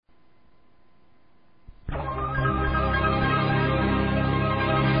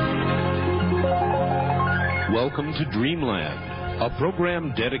Welcome to Dreamland, a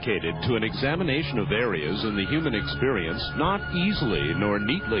program dedicated to an examination of areas in the human experience not easily nor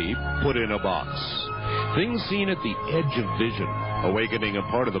neatly put in a box. Things seen at the edge of vision, awakening a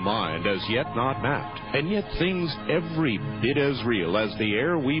part of the mind as yet not mapped, and yet things every bit as real as the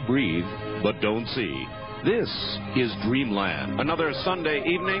air we breathe but don't see. This is Dreamland. Another Sunday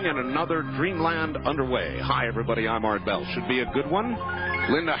evening and another Dreamland underway. Hi, everybody. I'm Art Bell. Should be a good one.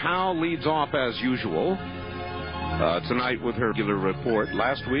 Linda Howe leads off as usual. Tonight with her regular report.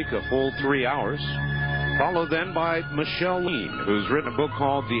 Last week, a full 3 hours. Followed then by Michelle LaVigne, who's written a book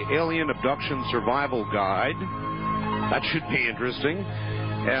called The Alien Abduction Survival Guide. That should be interesting.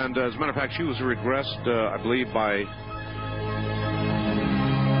 And as a matter of fact, she was regressed, I believe, by...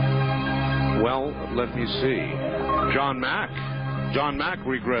 Well, let me see. John Mack. John Mack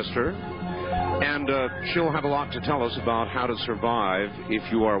regressed her. And she'll have a lot to tell us about how to survive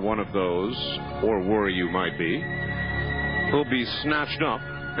if you are one of those, or worry you might be, who'll be snatched up.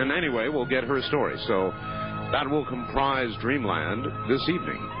 And anyway, we'll get her story. So that will comprise Dreamland this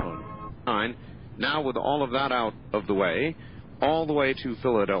evening. Now with all of that out of the way, all the way to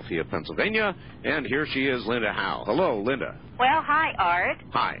Philadelphia, Pennsylvania. And here she is, Linda Howe. Hello, Linda. Well, hi, Art.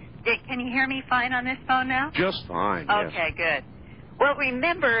 Hi. Can you hear me fine on this phone now? Just fine, Okay, yes. Good. Well,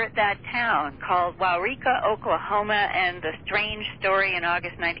 remember that town called Waurika, Oklahoma, and the strange story in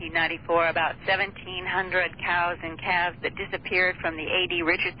August 1994 about 1,700 cows and calves that disappeared from the A.D.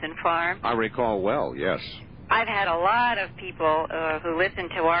 Richardson farm? I recall well, yes. I've had a lot of people who listen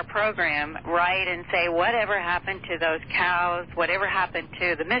to our program write and say, whatever happened to those cows, whatever happened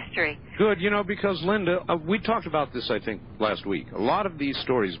to the mystery? Good, because, Linda, we talked about this, I think, last week. A lot of these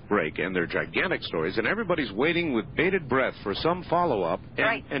stories break, and they're gigantic stories, and everybody's waiting with bated breath for some follow-up, and,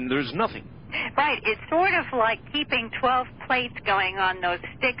 right. And there's nothing. Right. It's sort of like keeping 12 plates going on those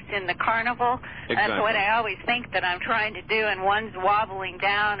sticks in the carnival. Exactly. That's what I always think that I'm trying to do, and one's wobbling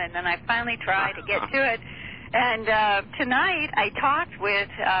down, and then I finally try to get to it. And tonight I talked with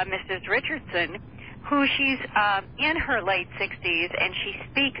Mrs. Richardson, who she's in her late 60s, and she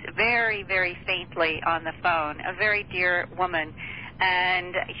speaks very, very faintly on the phone, a very dear woman.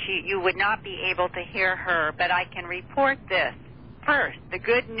 And you would not be able to hear her, but I can report this. First, the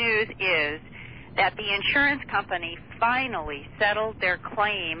good news is that the insurance company finally settled their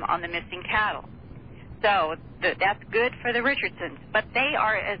claim on the missing cattle. So that's good for the Richardsons, but they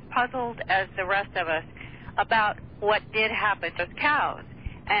are as puzzled as the rest of us about what did happen to those cows.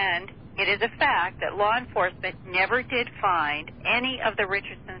 And it is a fact that law enforcement never did find any of the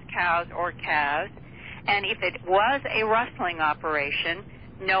Richardsons' cows or calves, and if it was a rustling operation,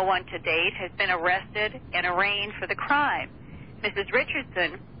 no one to date has been arrested and arraigned for the crime. Mrs.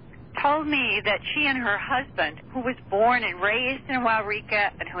 Richardson told me that she and her husband, who was born and raised in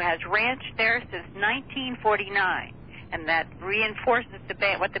Waurika and who has ranched there since 1949, and that reinforces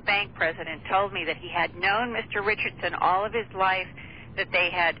what the bank president told me, that he had known Mr. Richardson all of his life, that they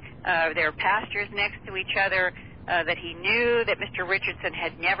had their pastures next to each other, that he knew that Mr. Richardson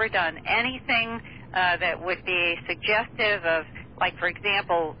had never done anything that would be suggestive of, like, for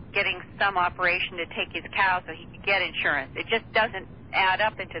example, getting some operation to take his cow so he could get insurance. It just doesn't add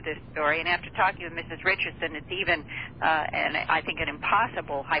up into this story. And after talking with Mrs. Richardson, it's even, and I think, an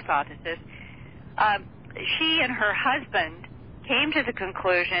impossible hypothesis. She and her husband came to the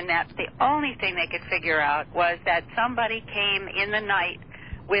conclusion that the only thing they could figure out was that somebody came in the night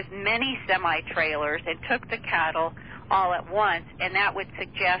with many semi-trailers and took the cattle all at once, and that would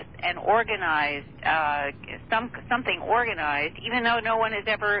suggest an organized, something organized, even though no one has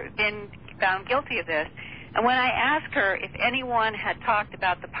ever been found guilty of this. And when I asked her if anyone had talked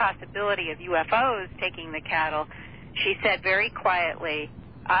about the possibility of UFOs taking the cattle, she said very quietly,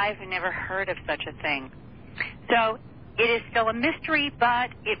 "I've never heard of such a thing." So it is still a mystery,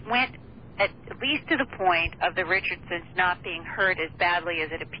 but it went at least to the point of the Richardsons not being hurt as badly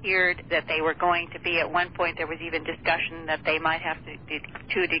as it appeared that they were going to be. At one point, there was even discussion that they might have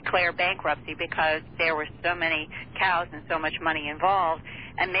to declare bankruptcy because there were so many cows and so much money involved.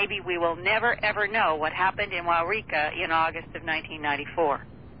 And maybe we will never, ever know what happened in Waurika in August of 1994.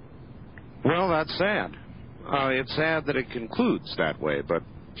 Well, that's sad. It's sad that it concludes that way, but...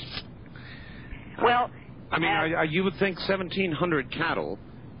 Well... I mean, you would think 1,700 cattle,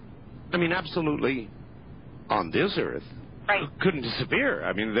 I mean, absolutely on this earth, right, couldn't disappear.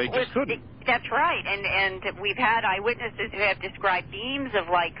 I mean, they just couldn't. That's right. And we've had eyewitnesses who have described beams of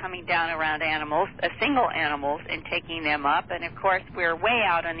light coming down around animals, single animals, and taking them up. And, of course, we're way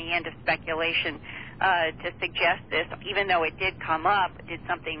out on the end of speculation to suggest this, even though it did come up, did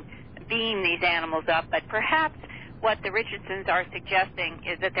something beam these animals up. But perhaps what the Richardsons are suggesting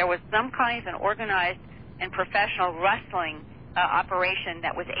is that there was some kind of an organized and professional rustling operation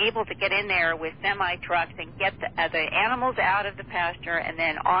that was able to get in there with semi-trucks and get the animals out of the pasture and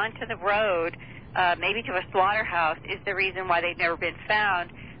then onto the road, maybe to a slaughterhouse, is the reason why they've never been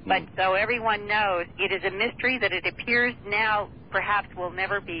found. But so everyone knows, it is a mystery that it appears now perhaps will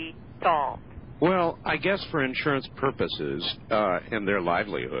never be solved. Well, I guess for insurance purposes and their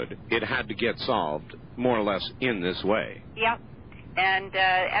livelihood, it had to get solved more or less in this way. Yep. And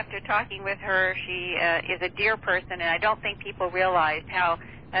after talking with her, she is a dear person, and I don't think people realize how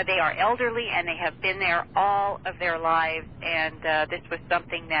they are elderly and they have been there all of their lives, and this was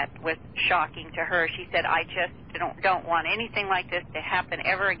something that was shocking to her. She said, I just don't want anything like this to happen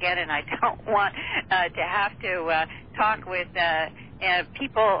ever again, and I don't want to have to talk with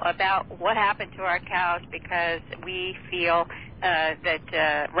people about what happened to our cows because we feel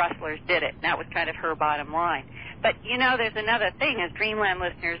that rustlers did it. And that was kind of her bottom line. But, you know, there's another thing, as Dreamland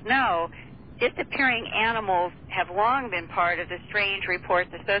listeners know, disappearing animals have long been part of the strange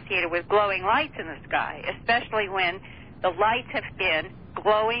reports associated with glowing lights in the sky, especially when the lights have been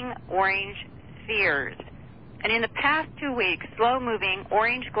glowing orange spheres. And in the past 2 weeks, slow-moving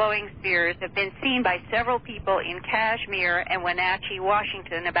orange glowing spheres have been seen by several people in Kashmir and Wenatchee,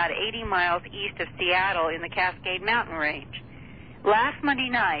 Washington, about 80 miles east of Seattle in the Cascade Mountain Range. Last Monday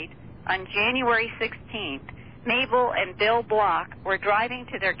night, on January 16th, Mabel and Bill Block were driving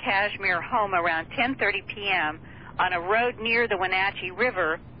to their Kashmir home around 10:30 p.m. on a road near the Wenatchee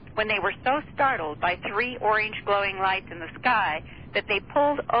River when they were so startled by 3 orange glowing lights in the sky that they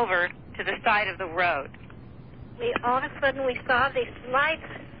pulled over to the side of the road. All of a sudden we saw these lights,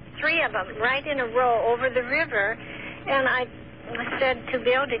 3 of them, right in a row over the river. And I said to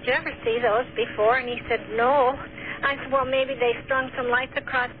Bill, did you ever see those before? And he said, no. I said, well, maybe they strung some lights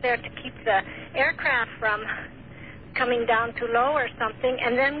across there to keep the aircraft from coming down too low or something.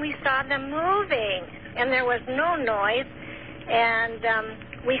 And then we saw them moving, and there was no noise. And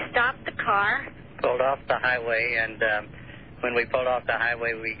we stopped the car. Pulled off the highway, and when we pulled off the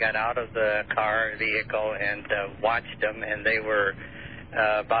highway, we got out of the vehicle, and watched them, and they were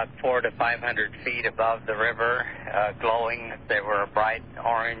about 400 to 500 feet above the river, glowing. They were a bright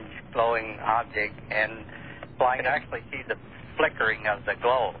orange glowing object, and I could actually see the flickering of the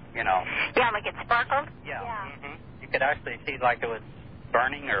glow, you know. Yeah, like it sparkled? Yeah. Mm-hmm. You could actually see like it was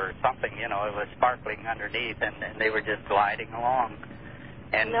burning or something, you know. It was sparkling underneath, and they were just gliding along.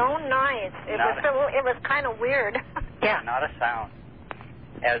 And no noise. It was kind of weird. Yeah, not a sound.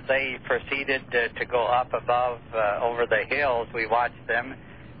 As they proceeded to go up above over the hills, we watched them.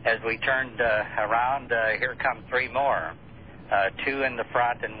 As we turned around, here come 3 more. 2 in the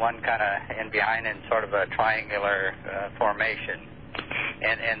front and 1 kind of in behind in sort of a triangular formation.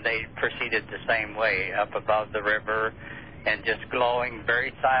 And they proceeded the same way up above the river and just glowing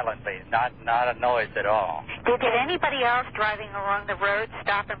very silently, not a noise at all. Did anybody else driving along the road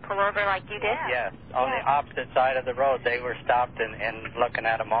stop and pull over like you did? Yes. On the opposite side of the road, they were stopped and looking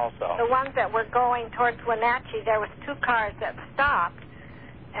at them also. The ones that were going towards Wenatchee, there was 2 cars that stopped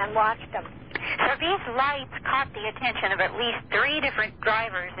and watched them. So these lights caught the attention of at least 3 different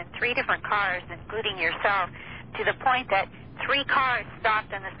drivers in 3 different cars, including yourself, to the point that 3 cars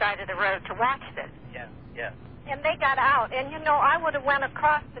stopped on the side of the road to watch this. Yes, yes. And they got out. And, you know, I would have went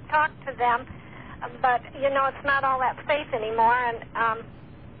across to talk to them, but, you know, it's not all that safe anymore, and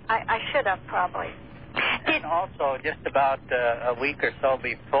I should have probably. And also, just about a week or so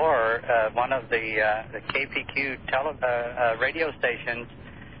before, one of the KPQ radio stations,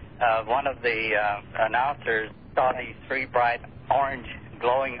 one of the announcers saw these 3 bright orange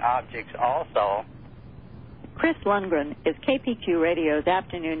glowing objects also. Chris Lundgren is KPQ Radio's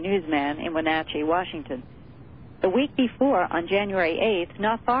afternoon newsman in Wenatchee, Washington. The week before, on January 8th,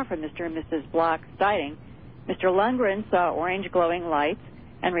 not far from Mr. and Mrs. Block's sighting, Mr. Lundgren saw orange glowing lights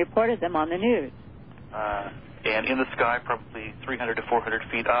and reported them on the news. And in the sky, probably 300 to 400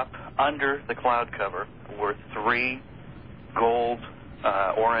 feet up, under the cloud cover, were 3 gold,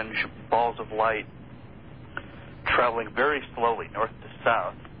 orange balls of light traveling very slowly north to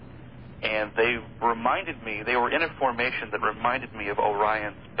south. And they were in a formation that reminded me of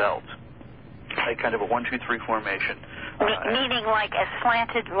Orion's belt. A kind of a 1, 2, 3 formation. Meaning like a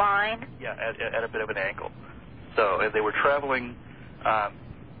slanted line? Yeah, at a bit of an angle. So they were traveling, as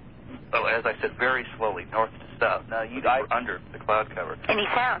I said, very slowly, north to south. Now, you were under the cloud cover. Any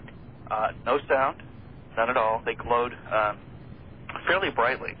sound? No sound, none at all. They glowed fairly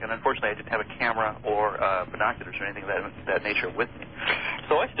brightly, and unfortunately I didn't have a camera or binoculars or anything of that nature with me.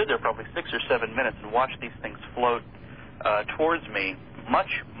 So I stood there probably 6 or 7 minutes and watched these things float towards me,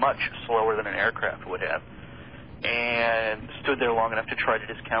 much, much slower than an aircraft would have. and stood there long enough to try to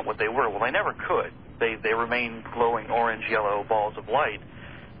discount what they were. Well, I never could. They remained glowing orange-yellow balls of light.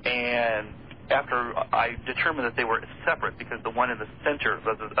 And after I determined that they were separate, because the one in the center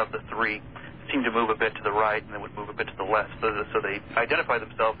of the three seemed to move a bit to the right and then would move a bit to the left. So they identify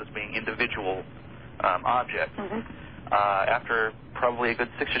themselves as being individual objects. After probably a good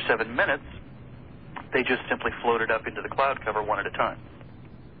 6 or 7 minutes, they just simply floated up into the cloud cover one at a time.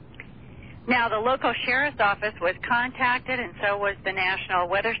 Now, the local sheriff's office was contacted, and so was the National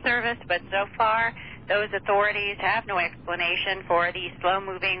Weather Service, but so far those authorities have no explanation for these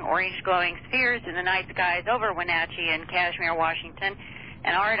slow-moving, orange-glowing spheres in the night skies over Wenatchee and Kashmir, Washington.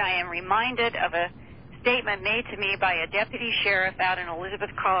 And, Art, I am reminded of a statement made to me by a deputy sheriff out in Elizabeth,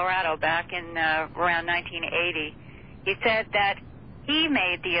 Colorado, back in around 1980. He said that he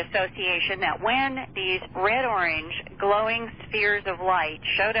made the association that when these red-orange glowing spheres of light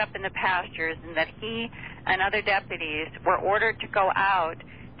showed up in the pastures, and that he and other deputies were ordered to go out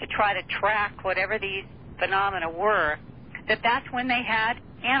to try to track whatever these phenomena were, that's when they had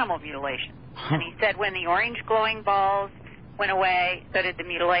animal mutilation. And he said when the orange glowing balls went away, so did the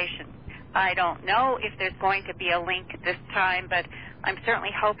mutilation. I don't know if there's going to be a link this time, but I'm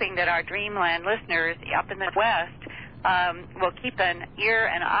certainly hoping that our Dreamland listeners up in the West will keep an ear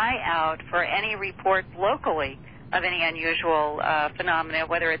and eye out for any reports locally of any unusual phenomena,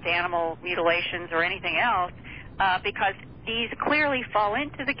 whether it's animal mutilations or anything else, because these clearly fall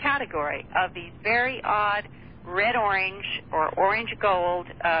into the category of these very odd red-orange or orange-gold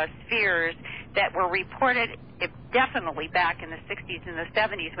spheres that were reported definitely back in the 60s and the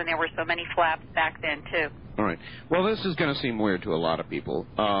 70s when there were so many flaps back then, too. All right. Well, this is going to seem weird to a lot of people,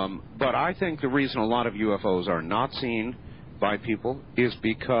 but I think the reason a lot of UFOs are not seen by people is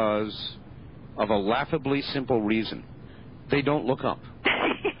because of a laughably simple reason. They don't look up.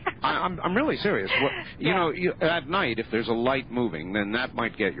 I'm really serious. You know, at night, if there's a light moving, then that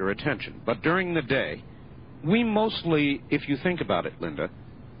might get your attention. But during the day, we mostly, if you think about it, Linda,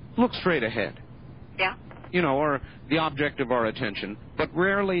 look straight ahead. Yeah. You know, or the object of our attention, but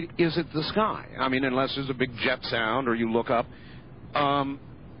rarely is it the sky. I mean, unless there's a big jet sound or you look up,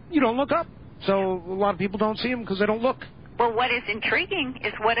 you don't look up. So a lot of people don't see them because they don't look. Well, what is intriguing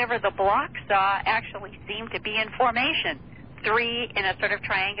is whatever the block saw actually seemed to be in formation. 3 in a sort of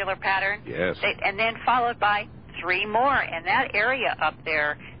triangular pattern. Yes. And then followed by 3 more. And that area up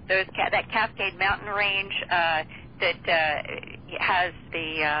there, that Cascade Mountain range that has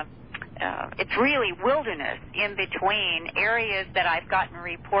the... it's really wilderness in between areas that I've gotten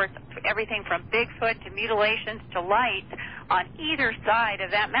reports, everything from Bigfoot to mutilations to lights on either side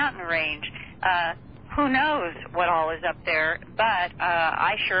of that mountain range. Who knows what all is up there, but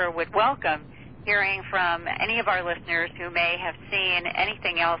I sure would welcome hearing from any of our listeners who may have seen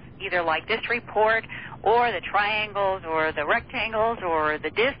anything else, either like this report or the triangles or the rectangles or the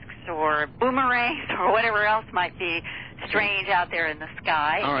discs or boomerangs or whatever else might be strange out there in the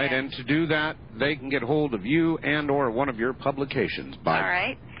sky. All right, and to do that, they can get hold of you and or one of your publications. All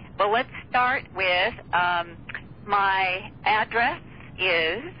right. Well, let's start with my address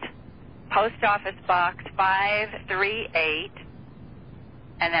is Post Office Box 538,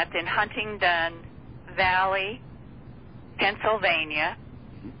 and that's in Huntingdon Valley, Pennsylvania,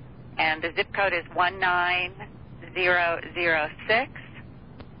 and the zip code is 19006.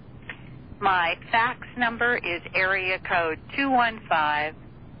 My fax number is area code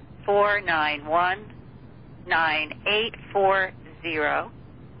 215-491-9840.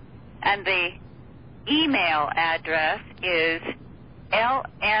 And the email address is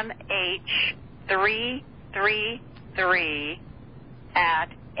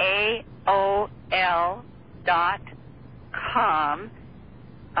lmh333@aol.com.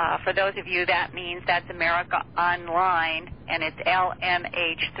 For those of you, that means that's America Online, and it's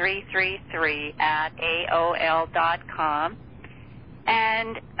lmh333@aol.com.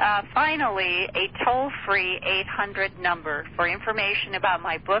 And finally, a toll-free 800 number for information about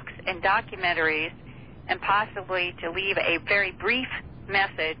my books and documentaries, and possibly to leave a very brief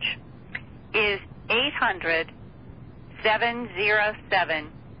message, is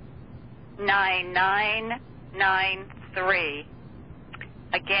 800-707-9993.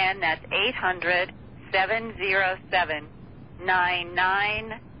 Again, that's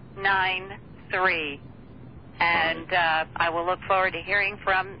 800-707-9993. And I will look forward to hearing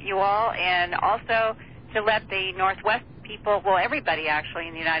from you all, and also to let the Northwest people, well, everybody actually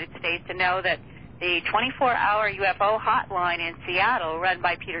in the United States, to know that the 24-hour UFO hotline in Seattle, run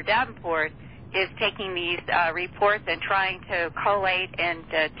by Peter Davenport, is taking these reports and trying to collate and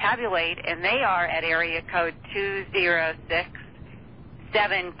tabulate, and they are at area code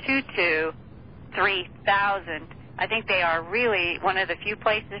 206-722-6666. 3,000. I think they are really one of the few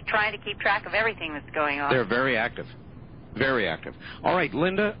places trying to keep track of everything that's going on. They're very active. Very active. All right,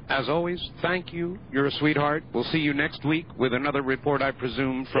 Linda, as always, thank you. You're a sweetheart. We'll see you next week with another report, I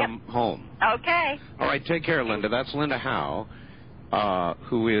presume, from home. Okay. All right, take care, Linda. That's Linda Howe,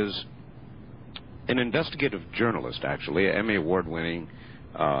 who is an investigative journalist, actually, an Emmy Award-winning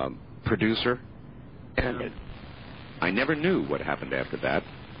producer. And I never knew what happened after that.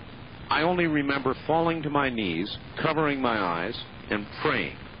 I only remember falling to my knees, covering my eyes, and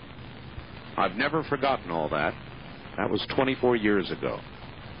praying. I've never forgotten all that. That was 24 years ago,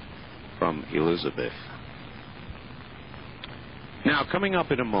 from Elizabeth. Now, coming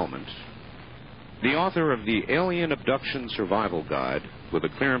up in a moment, the author of the Alien Abduction Survival Guide, with a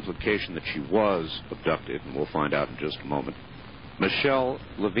clear implication that she was abducted, and we'll find out in just a moment, Michelle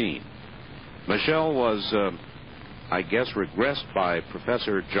LaVigne. Michelle was, I guess, regressed by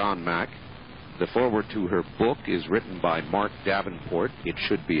Professor John Mack. The foreword to her book is written by Mark Davenport. It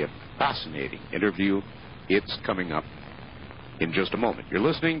should be a fascinating interview. It's coming up in just a moment. You're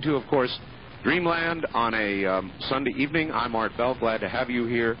listening to, of course, Dreamland on a Sunday evening. I'm Art Bell. Glad to have you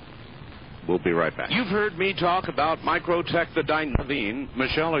here. We'll be right back. You've heard me talk about Microtech the LaVigne.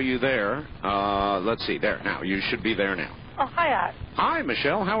 Michelle, are you there? Let's see. There. Now. You should be there now. Oh, hi, Art. Hi,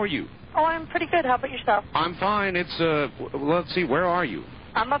 Michelle. How are you? Oh, I'm pretty good. How about yourself? I'm fine. It's, let's see. Where are you?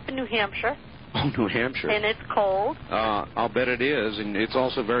 I'm up in New Hampshire. Oh, New Hampshire. And it's cold. I'll bet it is. And it's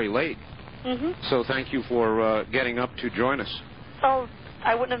also very late. Mm-hmm. So thank you for getting up to join us. Oh,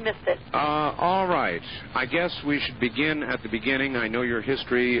 I wouldn't have missed it. All right. I guess we should begin at the beginning. I know your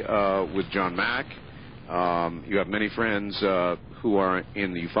history with John Mack. You have many friends who are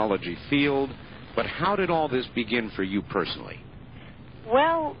in the ufology field. But how did all this begin for you personally?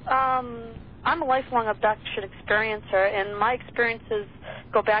 Well, I'm a lifelong abduction experiencer, and my experiences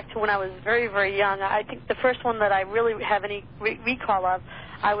go back to when I was very, very young. I think the first one that I really have any recall of,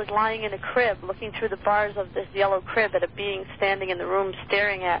 I was lying in a crib looking through the bars of this yellow crib at a being standing in the room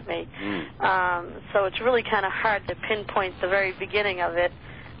staring at me. So it's really kind of hard to pinpoint the very beginning of it.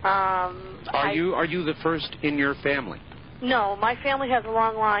 Are you the first in your family? No, my family has a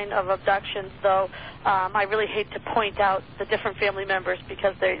long line of abductions, though I really hate to point out the different family members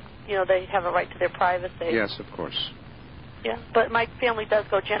because they have a right to their privacy. Yes, of course. Yeah, but my family does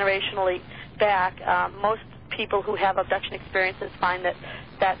go generationally back. Most people who have abduction experiences find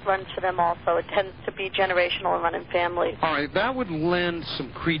that runs for them also. It tends to be generational and run in families. All right, that would lend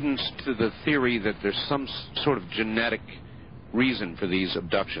some credence to the theory that there's some sort of genetic reason for these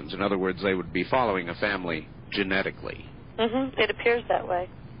abductions. In other words, they would be following a family genetically. Mm-hmm. It appears that way.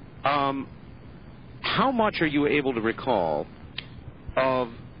 How much are you able to recall of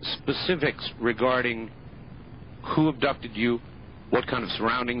specifics regarding who abducted you, what kind of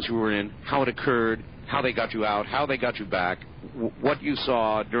surroundings you were in, how it occurred, how they got you out, how they got you back, what you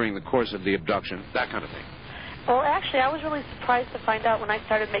saw during the course of the abduction, that kind of thing? Well, actually, I was really surprised to find out when I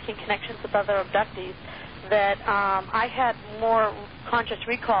started making connections with other abductees that I had more conscious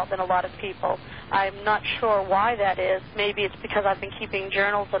recall than a lot of people. I'm not sure why that is. Maybe it's because I've been keeping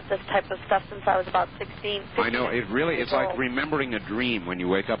journals of this type of stuff since I was about 16. I know. It's like remembering a dream when you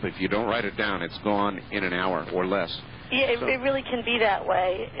wake up. If you don't write it down, it's gone in an hour or less. Yeah, it really can be that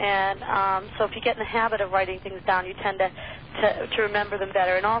way. And so if you get in the habit of writing things down, you tend to remember them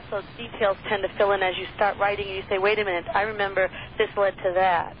better. And also, details tend to fill in as you start writing, and you say, wait a minute, I remember this led to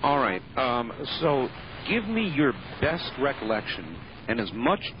that. All right. So give me your best recollection and as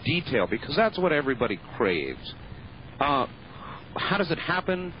much detail, because that's what everybody craves. How does it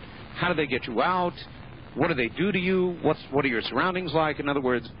happen? How do they get you out? What do they do to you? What are your surroundings like? In other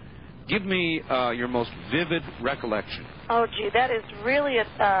words, give me your most vivid recollection. Oh, gee, that is really a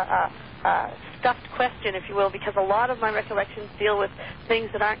stuffed question, if you will, because a lot of my recollections deal with things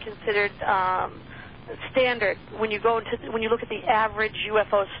that aren't considered standard when you look at the average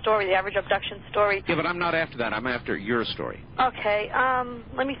UFO story, the average abduction story. Yeah, but I'm not after that. I'm after your story. Okay.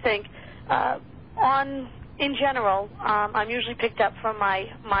 Let me think. In general, I'm usually picked up from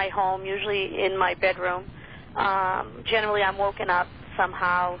my home, usually in my bedroom. Generally, I'm woken up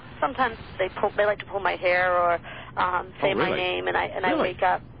somehow. Sometimes they like to pull my hair or say my name, and I wake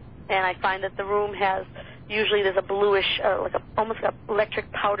up and I find that the room has. Usually there's a bluish, almost like a electric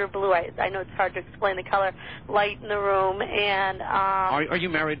powder blue. I know it's hard to explain the color. Light in the room, and are you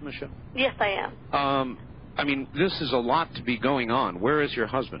married, Michelle? Yes, I am. I mean, this is a lot to be going on. Where is your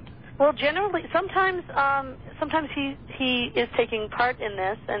husband? Well, generally, sometimes he is taking part in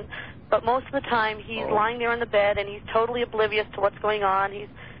this, but most of the time he's lying there on the bed and he's totally oblivious to what's going on. He's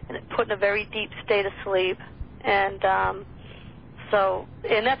put in a very deep state of sleep, and So,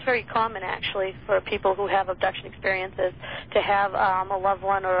 and that's very common, actually, for people who have abduction experiences, to have a loved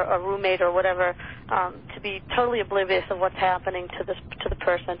one or a roommate or whatever, to be totally oblivious of what's happening to the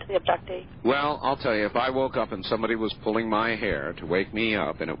person, to the abductee. Well, I'll tell you, if I woke up and somebody was pulling my hair to wake me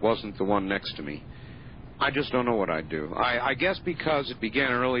up and it wasn't the one next to me, I just don't know what I'd do. I guess because it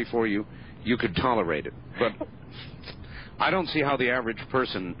began early for you, you could tolerate it. But I don't see how the average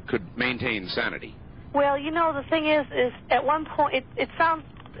person could maintain sanity. Well, you know, the thing is at one point, it sounds,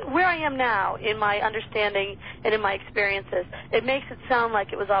 where I am now in my understanding and in my experiences, it makes it sound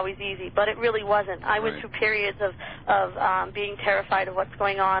like it was always easy, but it really wasn't. I went through periods of being terrified of what's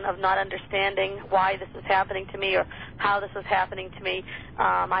going on, of not understanding why this was happening to me or how this was happening to me.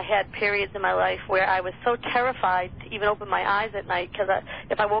 I had periods in my life where I was so terrified to even open my eyes at night, because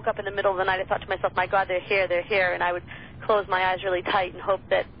if I woke up in the middle of the night, I thought to myself, my God, they're here, and I would close my eyes really tight and hope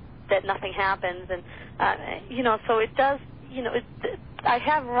that nothing happens. And, you know, so it does, you know, I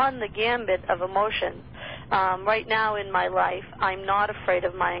have run the gambit of emotions. Right now in my life, I'm not afraid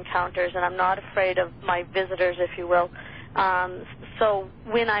of my encounters, and I'm not afraid of my visitors, if you will. So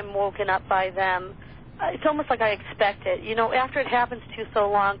when I'm woken up by them, it's almost like I expect it. You know, after it happens to you so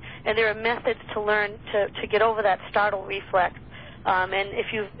long, and there are methods to learn to get over that startle reflex. And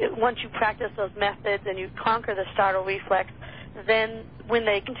once you practice those methods and you conquer the startle reflex, then when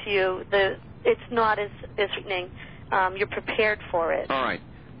they come to you, it's not as frightening. You're prepared for it. All right.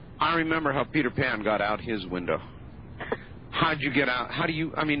 I remember how Peter Pan got out his window. How'd you get out? How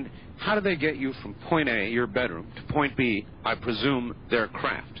do they get you from point A, your bedroom, to point B, I presume, their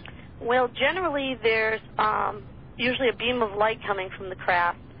craft? Well, generally there's usually a beam of light coming from the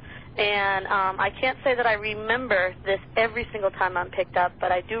craft. And I can't say that I remember this every single time I'm picked up,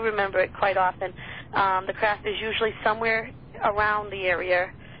 but I do remember it quite often. The craft is usually somewhere around the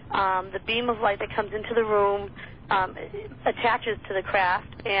area. The beam of light that comes into the room attaches to the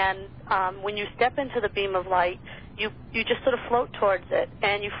craft, and when you step into the beam of light, you just sort of float towards it,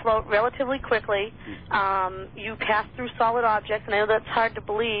 and you float relatively quickly. You pass through solid objects, and I know that's hard to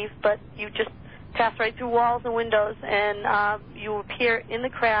believe, but you just pass right through walls and windows, and you appear in the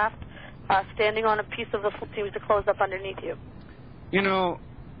craft, standing on a piece of the seems to close up underneath you. You know,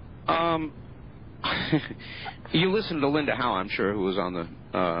 you listened to Linda Howe, I'm sure, who was on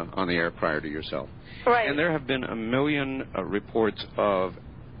the air prior to yourself. Right. And there have been a million reports of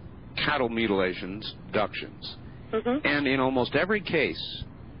cattle mutilations, abductions. Mm-hmm. And in almost every case,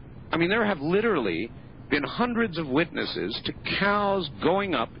 I mean, there have literally been hundreds of witnesses to cows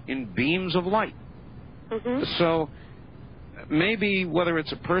going up in beams of light. Mm-hmm. So maybe whether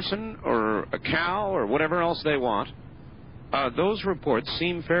it's a person or a cow or whatever else they want, those reports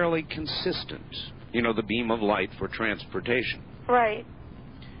seem fairly consistent. You know, the beam of light for transportation. Right.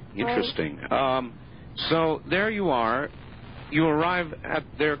 Interesting. Right. So there you are. You arrive at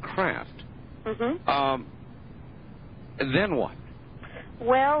their craft. Mm-hmm. Then what?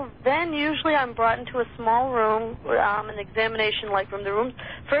 Well, then usually I'm brought into a small room, an examination-like room. The rooms,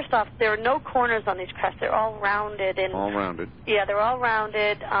 first off, there are no corners on these crafts. They're all rounded. All rounded. Yeah, they're all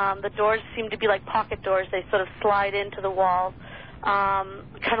rounded. The doors seem to be like pocket doors. They sort of slide into the walls,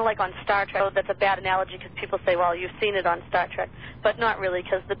 kind of like on Star Trek. That's a bad analogy because people say, well, you've seen it on Star Trek. But not really,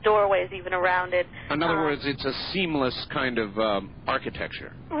 because the doorway is even rounded. In other words, it's a seamless kind of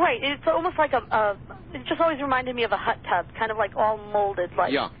architecture. Right. It's almost like it just always reminded me of a hot tub, kind of like all molded,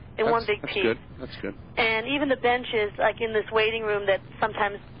 like in one big piece. Good. That's good. And even the benches, like in this waiting room that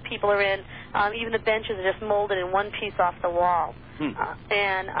sometimes people are in, even the benches are just molded in one piece off the wall.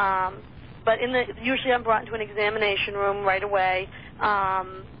 But usually I'm brought into an examination room right away.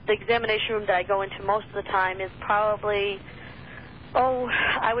 The examination room that I go into most of the time is probably,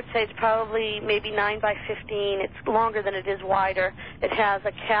 I would say it's probably maybe 9 by 15. It's longer than it is wider. It has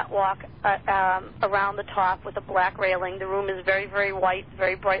a catwalk around the top with a black railing. The room is very, very white,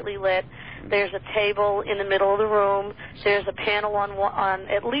 very brightly lit. There's a table in the middle of the room. There's a panel on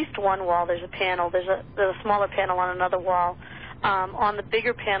at least one wall. There's a panel. There's a smaller panel on another wall. On the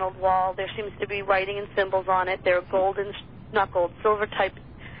bigger paneled wall, there seems to be writing and symbols on it. There are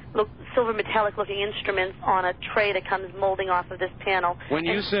silver metallic-looking instruments on a tray that comes molding off of this panel. When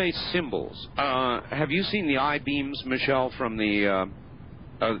you say symbols, have you seen the I-beams, Michelle, from the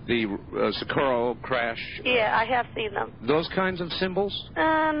Socorro crash? Yeah, I have seen them. Those kinds of symbols?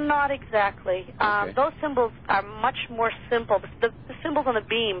 Not exactly. Okay. Those symbols are much more simple. The symbols on the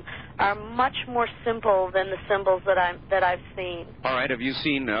beam are much more simple than the symbols that I've seen. All right. Have you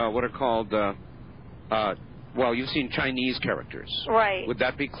seen what are called? Well, you've seen Chinese characters. Right. Would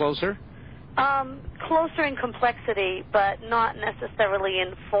that be closer? Closer in complexity, but not necessarily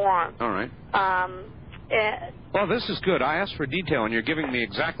in form. All right. Well, this is good. I asked for detail, and you're giving me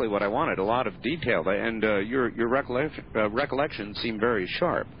exactly what I wanted, a lot of detail, and your recollection seemed very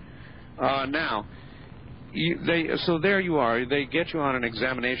sharp. Now, so there you are. They get you on an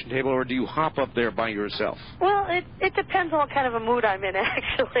examination table, or do you hop up there by yourself? Well, it depends on what kind of a mood I'm in,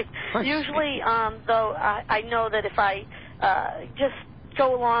 actually. Usually, though, I know that if I just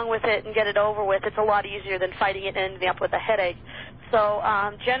go along with it and get it over with, it's a lot easier than fighting it and ending up with a headache. So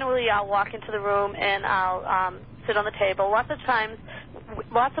generally, I'll walk into the room and I'll sit on the table. Lots of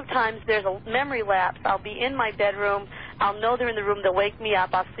times there's a memory lapse. I'll be in my bedroom. I'll know they're in the room. They'll wake me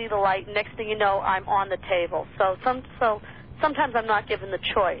up. I'll see the light. Next thing you know, I'm on the table. So sometimes I'm not given the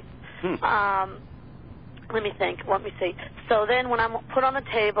choice. Let me think. Let me see. So then when I'm put on the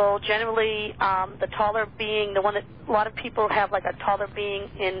table, generally the taller being, the one that a lot of people have, like a taller being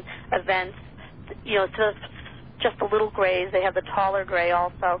in events, you know, just the little grays. They have the taller gray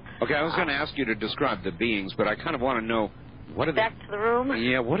also. Okay, I was going to ask you to describe the beings, but I kind of want to know, what do back to the room?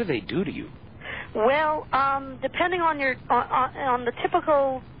 Yeah, what do they do to you? Well, depending on on the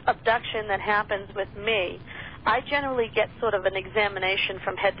typical abduction that happens with me, I generally get sort of an examination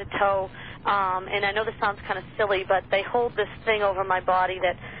from head to toe, and I know this sounds kind of silly, but they hold this thing over my body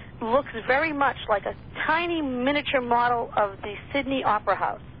that looks very much like a tiny miniature model of the Sydney Opera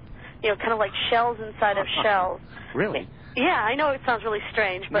House. You know, kind of like shells inside of shells. Really? Yeah, I know it sounds really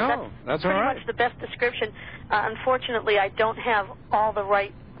strange, but that's pretty much the best description. Unfortunately, I don't have all the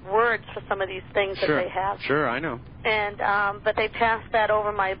right words for some of these things that they have. Sure, I know. And but they pass that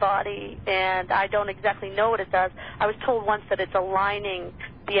over my body, and I don't exactly know what it does. I was told once that it's aligning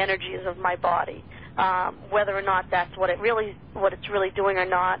the energies of my body. Whether or not that's what it's really doing or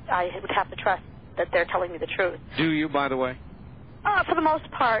not, I would have to trust that they're telling me the truth. Do you, by the way? For the most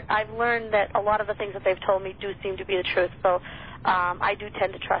part, I've learned that a lot of the things that they've told me do seem to be the truth, so I do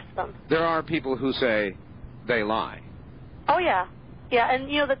tend to trust them. There are people who say they lie. Oh, yeah. Yeah,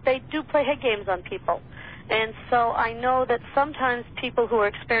 and, you know, that they do play head games on people. And so I know that sometimes people who are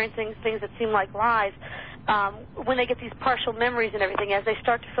experiencing things that seem like lies, when they get these partial memories and everything, as they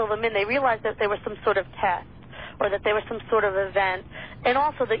start to fill them in, they realize that there was some sort of test or that there was some sort of event. And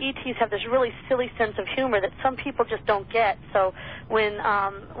also the ETs have this really silly sense of humor that some people just don't get. So when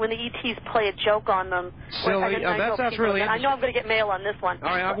the ETs play a joke on them... Silly? That's really interesting. I know I'm going to get mail on this one. All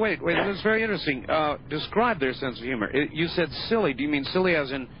right, wait, this is very interesting. Describe their sense of humor. You said silly. Do you mean silly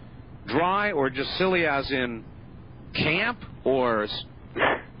as in dry, or just silly as in camp, or...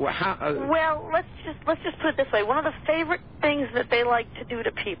 Well, let's just put it this way. One of the favorite things that they like to do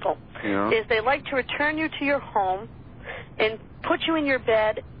to people is they like to return you to your home and put you in your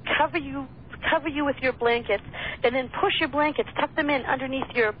bed, cover you with your blankets, and then push your blankets, tuck them in underneath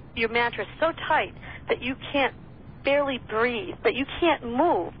your mattress so tight that you can't barely breathe, that you can't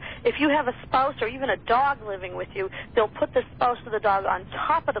move. If you have a spouse or even a dog living with you, they'll put the spouse or the dog on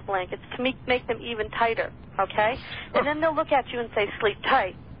top of the blankets to make them even tighter, okay? And then they'll look at you and say, sleep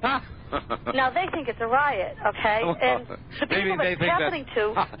tight. Now, they think it's a riot, okay? And the people that's happening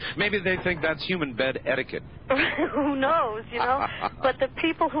to... Maybe they think that's human bed etiquette. Who knows, you know? But the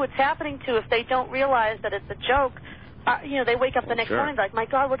people who it's happening to, if they don't realize that it's a joke... you know, they wake up the next morning like, my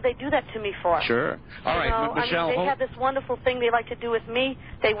God, what did they do that to me for? Sure. All right, Michelle. They have this wonderful thing they like to do with me.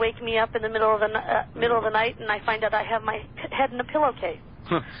 They wake me up in the middle of the night, and I find out I have my head in a pillowcase.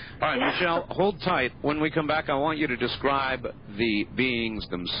 All right, Michelle, hold tight. When we come back, I want you to describe the beings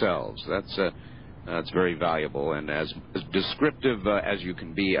themselves. That's very valuable and as descriptive as you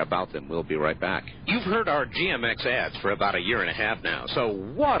can be about them. We'll be right back. You've heard our GMX ads for about 1.5 years now, so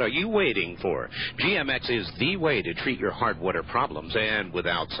what are you waiting for? GMX is the way to treat your hard water problems, and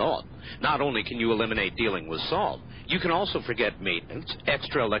without salt. Not only can you eliminate dealing with salt, you can also forget maintenance,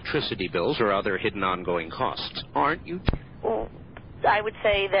 extra electricity bills, or other hidden ongoing costs, aren't you? I would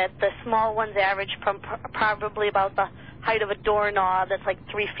say that the small ones average from probably about the height of a doorknob, that's like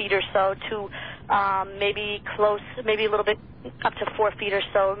 3 feet or so, to maybe a little bit up to 4 feet or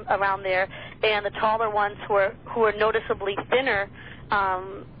so around there. And the taller ones who are noticeably thinner,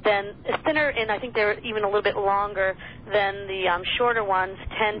 and I think they're even a little bit longer than the shorter ones,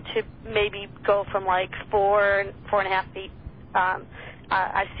 tend to maybe go from like 4.5 feet.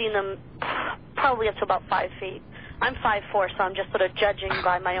 I've seen them probably up to about 5 feet. I'm 5'4", so I'm just sort of judging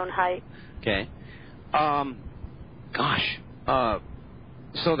by my own height. Okay.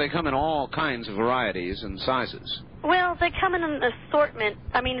 So they come in all kinds of varieties and sizes. Well, they come in an assortment.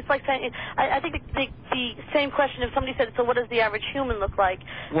 I mean, it's like saying, I think the same question, if somebody said, so what does the average human look like?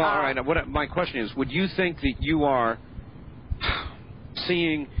 Well, all right. My question is, would you think that you are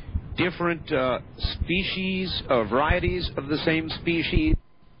seeing different varieties of the same species?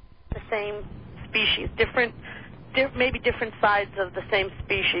 The same species, different maybe different sides of the same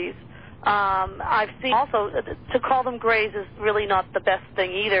species. I've seen also, to call them grays is really not the best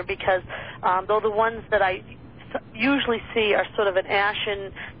thing either, because though the ones that I usually see are sort of an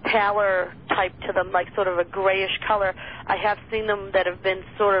ashen, paler type to them, like sort of a grayish color, I have seen them that have been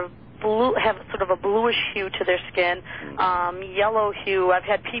sort of blue, have sort of a bluish hue to their skin, yellow hue. I've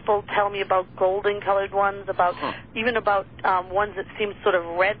had people tell me about golden-colored ones, even about ones that seem sort of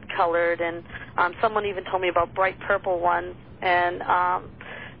red-colored, and someone even told me about bright purple ones. And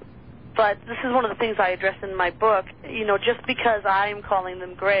but this is one of the things I address in my book. You know, just because I'm calling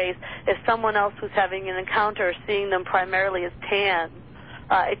them grays, if someone else who's having an encounter is seeing them primarily as tans,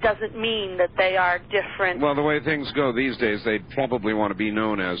 it doesn't mean that they are different. Well, the way things go these days, they'd probably want to be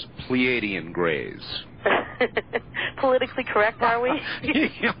known as Pleiadian grays. Politically correct, are we?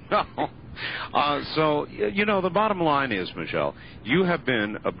 So, you know, the bottom line is, Michelle, you have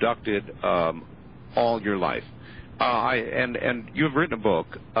been abducted all your life. And you've written a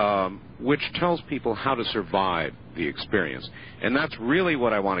book which tells people how to survive the experience. And that's really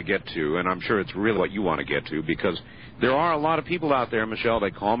what I want to get to, and I'm sure it's really what you want to get to, because there are a lot of people out there, Michelle,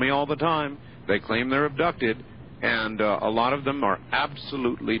 they call me all the time, they claim they're abducted, and a lot of them are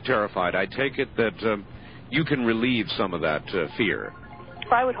absolutely terrified. I take it that you can relieve some of that fear.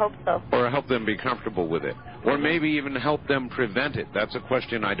 I would hope so. Or help them be comfortable with it. Or maybe even help them prevent it. That's a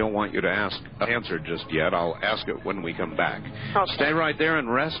question I don't want you to answer just yet. I'll ask it when we come back. Okay. Stay right there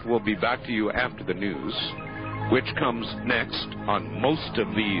and rest. We'll be back to you after the news, which comes next on most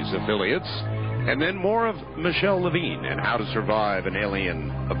of these affiliates. And then more of Michelle LaVigne and how to survive an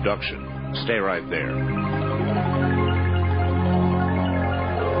alien abduction. Stay right there.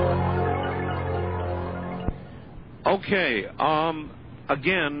 Okay,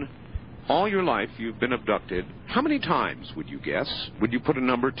 again, all your life you've been abducted. How many times would you guess? Would you put a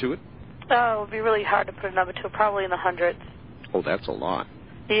number to it? Oh, it would be really hard to put a number to it, probably in the hundreds. Oh, that's a lot.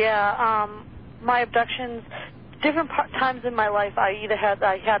 Yeah, my abductions, different times in my life, I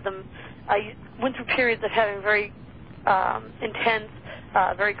went through periods of having very intense,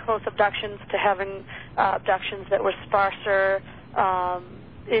 very close abductions to having abductions that were sparser.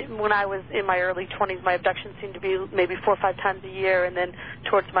 When I was in my early 20s, my abductions seemed to be maybe 4 or 5 times a year, and then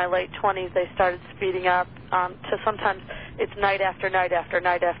towards my late 20s, they started speeding up to sometimes it's night after night after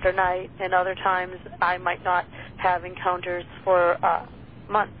night after night, and other times I might not have encounters for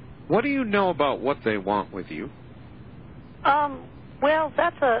months. What do you know about what they want with you? Well,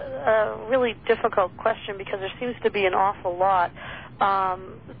 that's a really difficult question, because there seems to be an awful lot.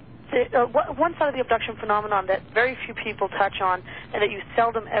 One side of the abduction phenomenon that very few people touch on and that you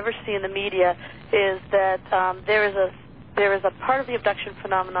seldom ever see in the media is that there is a part of the abduction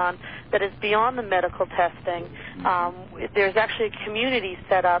phenomenon that is beyond the medical testing. There's actually a community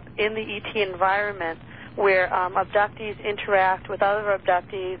set up in the ET environment where abductees interact with other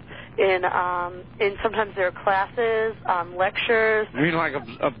abductees in sometimes there are classes, lectures. You mean like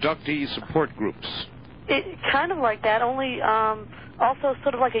abductee support groups? Kind of like that, only also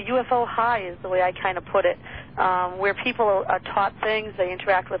sort of like a UFO high is the way I kind of put it, where people are taught things, they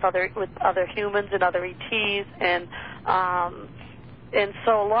interact with other humans and other ETs, and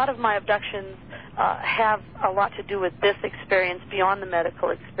so a lot of my abductions have a lot to do with this experience beyond the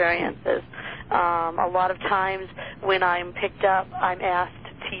medical experiences. A lot of times when I'm picked up, I'm asked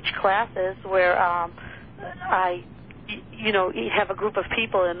to teach classes where I have a group of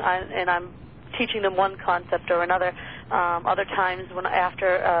people and I'm teaching them one concept or another. Other times when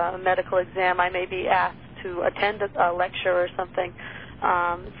after a medical exam I may be asked to attend a lecture or something.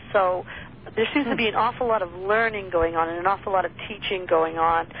 So there seems to be an awful lot of learning going on and an awful lot of teaching going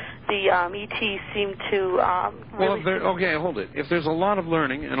on. The ETs seem to really... Well, okay, hold it. If there's a lot of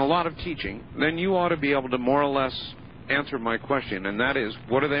learning and a lot of teaching, then you ought to be able to more or less answer my question, and that is,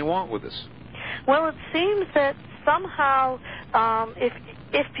 what do they want with this? Well, it seems that somehow,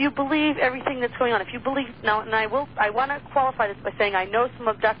 if you believe everything that's going on, if you believe now, and I want to qualify this by saying I know some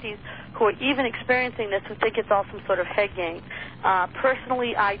abductees who are even experiencing this who think it's all some sort of head game.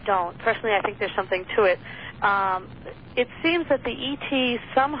 Personally, I don't. Personally, I think there's something to it. It seems that the ETs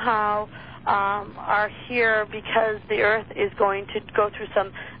somehow are here because the Earth is going to go through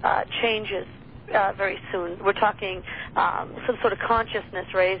some changes very soon. We're talking some sort of consciousness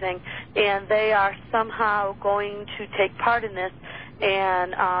raising, and they are somehow going to take part in this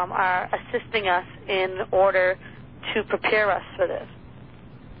and are assisting us in order to prepare us for this.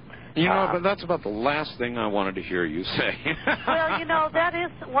 You know, but that's about the last thing I wanted to hear you say. Well, you know, that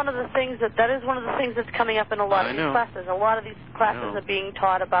is one of the things that's coming up in a lot of these classes. A lot of these classes are being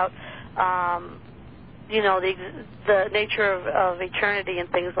taught about you know, the nature of eternity and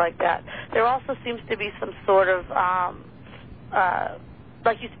things like that. There also seems to be some sort of,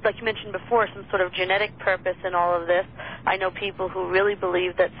 like you mentioned before, some sort of genetic purpose in all of this. I know people who really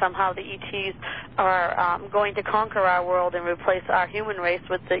believe that somehow the ETs are going to conquer our world and replace our human race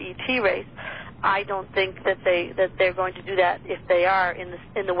with the ET race. I don't think that they're going to do that if they are in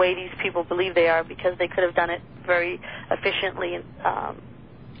the way these people believe they are, because they could have done it very efficiently and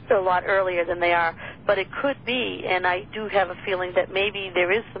a lot earlier than they are. But it could be, and I do have a feeling that maybe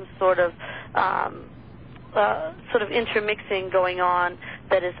there is some sort of intermixing going on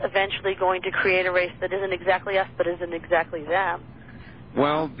that is eventually going to create a race that isn't exactly us but isn't exactly them.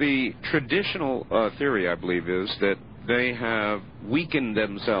 Well, the traditional theory, I believe, is that they have weakened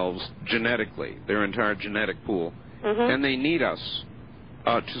themselves genetically, their entire genetic pool, and they need us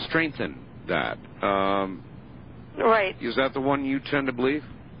to strengthen that. Right. Is that the one you tend to believe?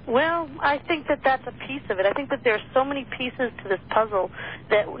 Well, I think that that's a piece of it. I think that there are so many pieces to this puzzle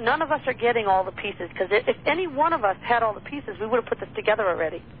that none of us are getting all the pieces, because if any one of us had all the pieces, we would have put this together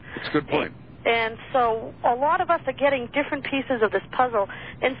already. That's a good point. And so a lot of us are getting different pieces of this puzzle,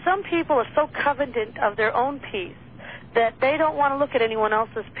 and some people are so coveted of their own piece that they don't want to look at anyone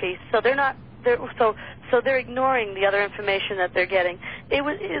else's piece, so they're ignoring the other information that they're getting. As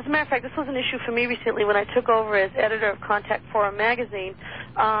a matter of fact, this was an issue for me recently when I took over as editor of Contact Forum magazine.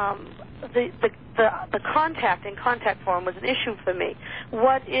 The contact in Contact Forum was an issue for me.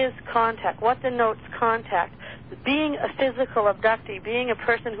 What is contact? What denotes contact? Being a physical abductee, being a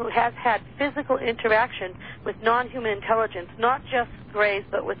person who has had physical interaction with non-human intelligence, not just Greys,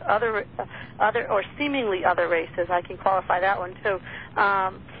 but with other or seemingly other races. I can qualify that one too.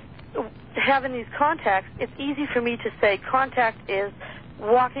 Having these contacts, it's easy for me to say contact is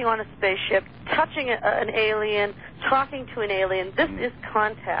walking on a spaceship, touching an alien, talking to an alien. This is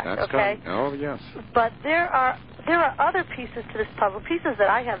contact. That's okay? Oh, yes. But there are other pieces to this puzzle, pieces that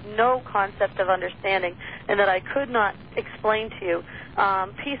I have no concept of understanding and that I could not explain to you,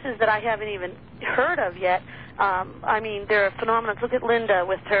 pieces that I haven't even heard of yet. I mean, there are phenomena. Look at Linda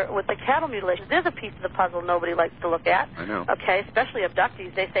with the cattle mutilation. There's a piece of the puzzle nobody likes to look at. I know. Okay, especially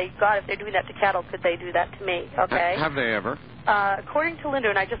abductees. They say, God, if they're doing that to cattle, could they do that to me? Okay. Have they ever? According to Linda,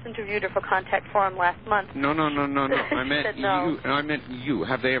 and I just interviewed her for Contact Forum last month. No. I meant no. you. I meant you.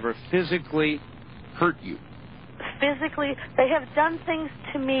 Have they ever physically hurt you? Physically, they have done things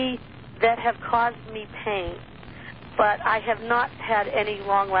to me that have caused me pain, but I have not had any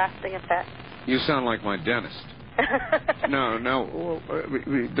long-lasting effects. You sound like my dentist. No.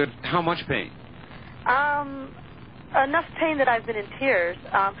 How much pain? Enough pain that I've been in tears.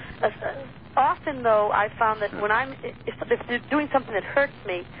 Often, though, I found that when if they're doing something that hurts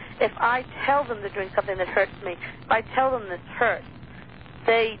me, if I tell them they're doing something that hurts me, if I tell them this hurts,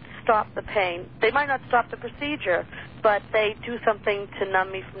 they stop the pain. They might not stop the procedure, but they do something to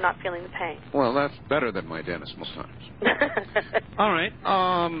numb me from not feeling the pain. Well, that's better than my dentist most times. All right.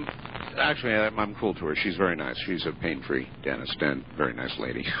 Actually, I'm cool to her. She's very nice. She's a pain-free dentist and very nice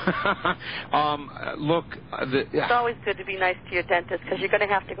lady. Look, it's always good to be nice to your dentist because you're going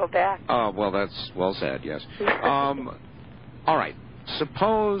to have to go back. Oh, well, that's well said, yes. All right.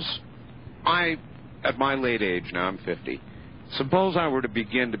 Suppose at my late age, now I'm 50, suppose I were to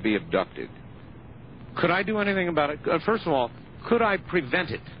begin to be abducted. Could I do anything about it? First of all, could I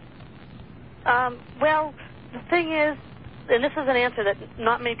prevent it? Well, the thing is, and this is an answer that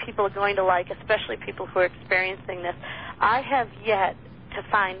not many people are going to like, especially people who are experiencing this. I have yet to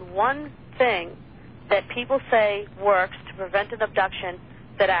find one thing that people say works to prevent an abduction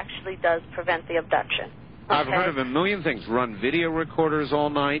that actually does prevent the abduction. Okay? I've heard of a million things. Run video recorders all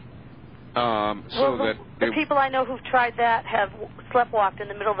night. The people I know who've tried that have sleptwalked in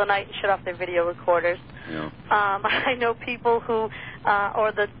the middle of the night and shut off their video recorders. Yeah. I know people who,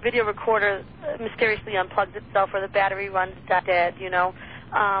 or the video recorder mysteriously unplugs itself, or the battery runs dead. You know,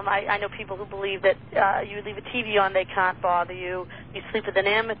 I know people who believe that you leave a TV on, they can't bother you. You sleep with an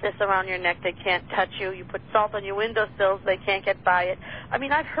amethyst around your neck, they can't touch you. You put salt on your windowsills, they can't get by it. I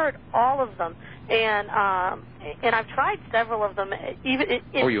mean, I've heard all of them, and I've tried several of them.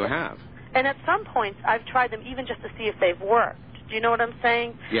 Oh, you have? And at some points, I've tried them even just to see if they've worked. Do you know what I'm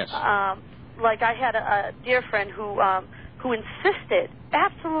saying? Yes. Like I had a dear friend who insisted,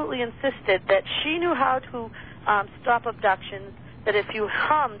 absolutely insisted, that she knew how to stop abductions, that if you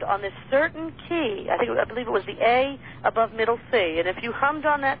hummed on this certain key, I believe it was the A above middle C, and if you hummed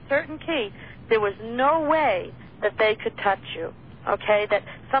on that certain key, there was no way that they could touch you. Okay, that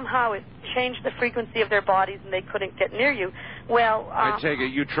somehow it changed the frequency of their bodies and they couldn't get near you. Well, I take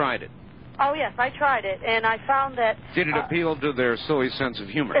it you tried it. Oh, yes, I tried it, and I found that... Did it appeal to their silly sense of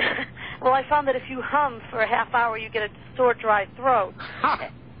humor? Well, I found that if you hum for a half hour, you get a sore, dry throat.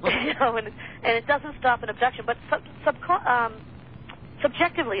 You know, and it doesn't stop an abduction. But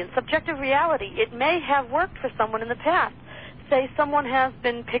subjectively, in subjective reality, it may have worked for someone in the past. Say someone has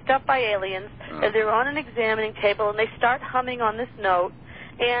been picked up by aliens, and they're on an examining table, and they start humming on this note,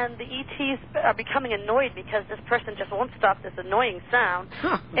 and the ETs are becoming annoyed because this person just won't stop this annoying sound,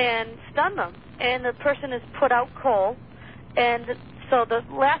 and stun them. And the person is put out cold, and so the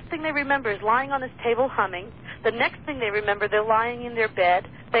last thing they remember is lying on this table humming. The next thing they remember, they're lying in their bed.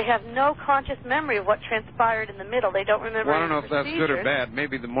 They have no conscious memory of what transpired in the middle. They don't remember. Well, I don't know if that's good or bad.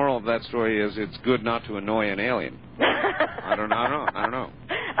 Maybe the moral of that story is it's good not to annoy an alien. I don't know.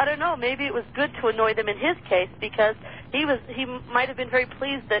 I don't know. Maybe it was good to annoy them in his case because he might have been very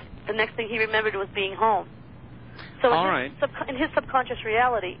pleased that the next thing he remembered was being home. So in his subconscious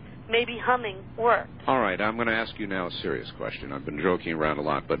reality, maybe humming worked. All right. I'm going to ask you now a serious question. I've been joking around a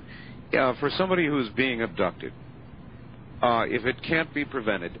lot, but for somebody who's being abducted, if it can't be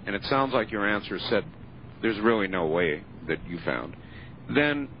prevented, and it sounds like your answer said there's really no way that you found,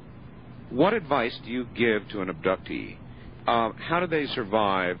 then what advice do you give to an abductee? How do they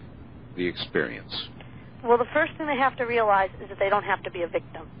survive the experience? Well, the first thing they have to realize is that they don't have to be a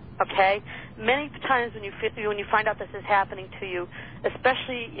victim. Okay? Many times when you find out this is happening to you,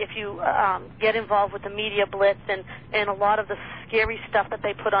 especially if you get involved with the media blitz and a lot of the scary stuff that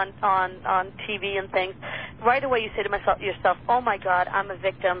they put on TV and things, right away you say to yourself, oh my God, I'm a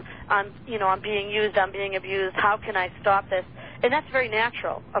victim. I'm being used. I'm being abused. How can I stop this? And that's very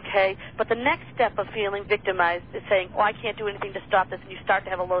natural, okay? But the next step of feeling victimized is saying, oh, I can't do anything to stop this, and you start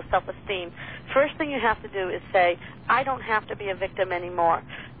to have a low self-esteem. First thing you have to do is say, I don't have to be a victim anymore.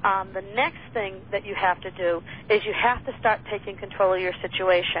 The next thing that you have to do is you have to start taking control of your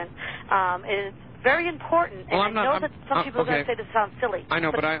situation. It's very important, and I know that some people are going to say this sounds silly. I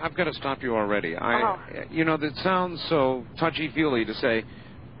know, but I've got to stop you already. That sounds so touchy-feely to say,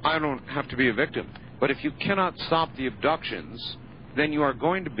 I don't have to be a victim. But if you cannot stop the abductions, then you are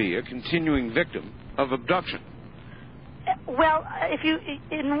going to be a continuing victim of abduction. Well,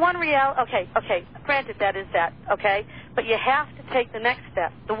 granted that is that, okay? But you have to take the next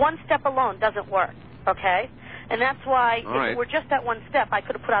step. The one step alone doesn't work, okay? And that's why if it were just that one step, I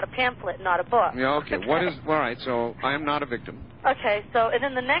could have put out a pamphlet, not a book. Yeah, okay. All right, so I am not a victim. Okay, and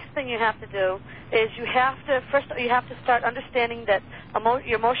then the next thing you have to do is you have to start understanding that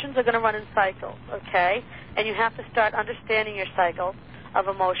your emotions are going to run in cycles, okay? And you have to start understanding your cycles of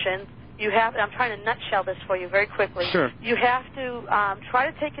emotions. I'm trying to nutshell this for you very quickly. Sure. You have to try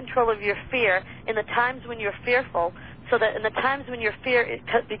to take control of your fear in the times when you're fearful, so that in the times when you're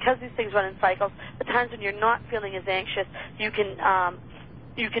because these things run in cycles, the times when you're not feeling as anxious, you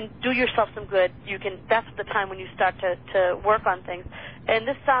can do yourself some good. That's the time when you start to work on things. And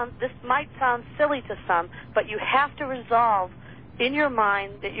this might sound silly to some, but you have to resolve in your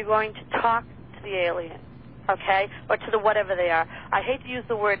mind that you're going to talk to the alien, okay, or to the whatever they are. I hate to use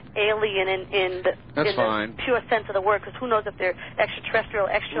the word alien in the pure sense of the word, because who knows if they're extraterrestrial,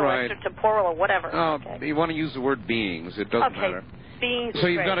 extratemporal, or whatever. Okay. You want to use the word beings. It doesn't matter. Beings. So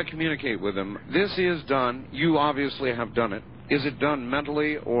you've got to communicate with them. This is done. You obviously have done it. Is it done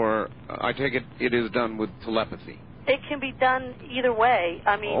mentally, or I take it is done with telepathy? It can be done either way.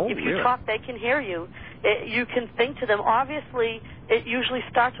 I mean, if you talk, they can hear you. You can think to them. Obviously, it usually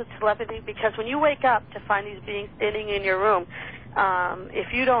starts with telepathy, because when you wake up to find these beings standing in your room,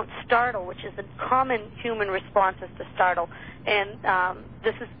 if you don't startle, which is a common human response is to startle, and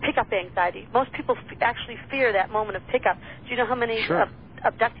this is pickup anxiety. Most people actually fear that moment of pickup. Do you know how many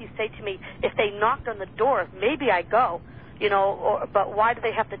abductees say to me, if they knocked on the door, maybe I go, but why do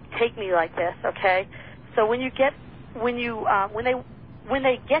they have to take me like this, okay? So when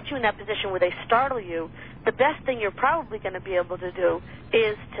they get you in that position where they startle you, the best thing you're probably going to be able to do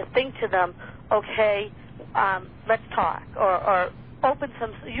is to think to them, okay, let's talk, or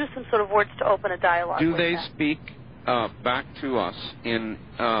use some sort of words to open a dialogue. Do they speak back to us in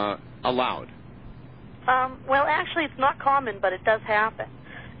aloud? Well, actually, it's not common, but it does happen.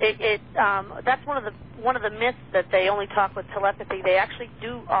 That's one of the myths that they only talk with telepathy. They actually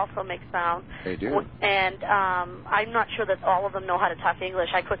do also make sound. They do. And I'm not sure that all of them know how to talk English.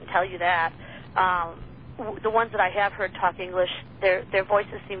 I couldn't tell you that. The ones that I have heard talk English, their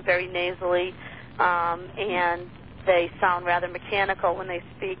voices seem very nasally, and they sound rather mechanical when they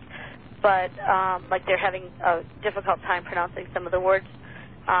speak, but like they're having a difficult time pronouncing some of the words.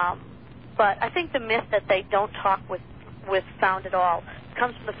 But I think the myth that they don't talk with sound at all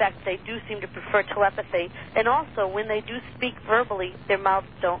comes from the fact that they do seem to prefer telepathy. And also, when they do speak verbally, their mouths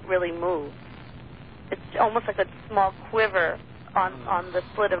don't really move. It's almost like a small quiver on the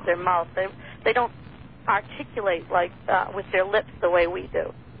slit of their mouth. They don't articulate like with their lips the way we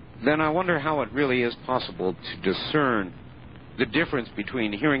do. Then I wonder how it really is possible to discern the difference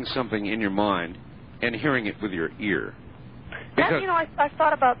between hearing something in your mind and hearing it with your ear. That, I've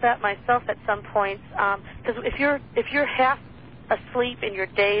thought about that myself at some points. Because if you're half asleep and you're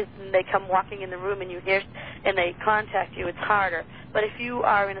dazed and they come walking in the room and you hear and they contact you, it's harder. But if you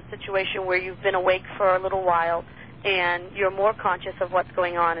are in a situation where you've been awake for a little while and you're more conscious of what's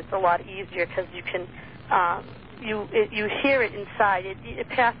going on, it's a lot easier because you can you hear it inside. It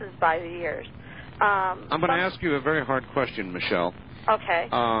passes by the ears. I'm going to ask you a very hard question, Michelle. Okay.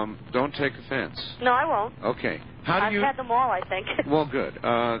 Don't take offense. No, I won't. Okay. I've had them all, I think. Well, good.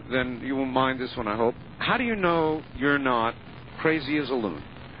 Then you won't mind this one, I hope. How do you know you're not crazy as a loon?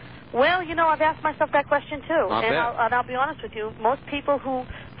 Well, I've asked myself that question, too. I'll be honest with you. Most people who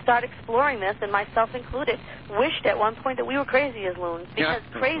start exploring this, and myself included, wished at one point that we were crazy as loons, because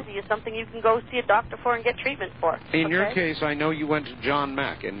crazy is something you can go see a doctor for and get treatment for. In your case, I know you went to John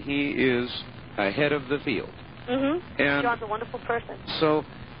Mack, and he is ahead of the field. Mm-hmm. And John's a wonderful person. So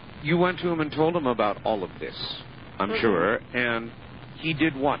you went to him and told him about all of this, I'm sure, and he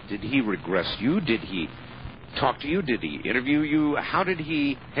did what? Did he regress you? Did he talk to you? Did he interview you? How did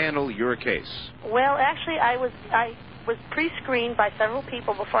he handle your case? Well, actually, I was pre-screened by several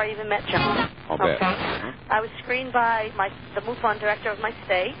people before I even met John. I'll bet. I was screened by the moulton director of my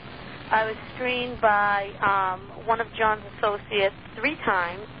state. I was screened by one of John's associates 3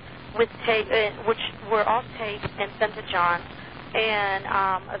 times, with tape, which were all taped and sent to John. And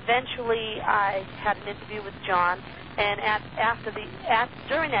eventually, I had an interview with John. And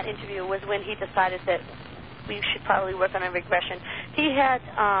during that interview was when he decided that we should probably work on a regression. He had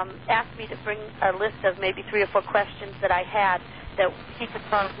asked me to bring a list of maybe 3 or 4 questions that I had that he could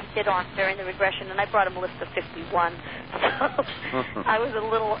probably hit on during the regression, and I brought him a list of 51. So I was a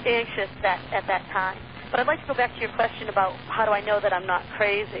little anxious at that time. But I'd like to go back to your question about how do I know that I'm not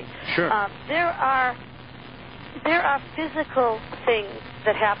crazy. Sure. There are physical things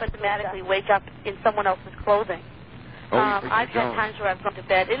that happen automatically wake up in someone else's clothing. I've had times where I've gone to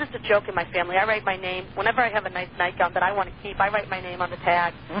bed. It is a joke in my family. I write my name. Whenever I have a nice nightgown that I want to keep, I write my name on the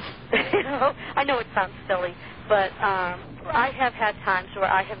tag. I know it sounds silly, but I have had times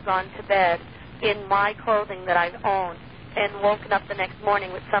where I have gone to bed in my clothing that I've owned and woken up the next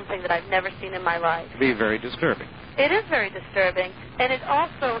morning with something that I've never seen in my life. Be very disturbing. It is very disturbing, and it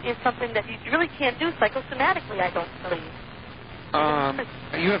also is something that you really can't do psychosomatically, I don't believe.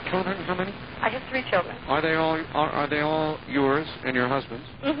 You have children? How many? I have 3 children. Are they all yours and your husband's?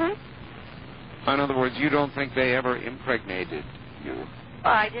 Mm-hmm. In other words, you don't think they ever impregnated you?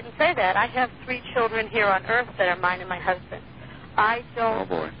 I didn't say that. I have 3 children here on Earth that are mine and my husband. I don't. Oh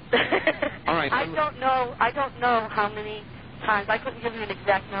boy. All right. I don't know how many times. I couldn't give you an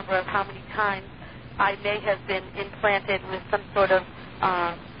exact number of how many times I may have been implanted with some sort of.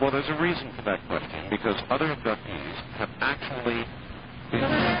 Well, there's a reason for that question, because other abductees have actually been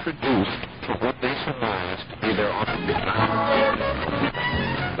introduced to what they surmise to be their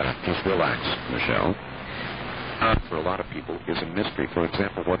Just relax, Michelle. For a lot of people, is a mystery. For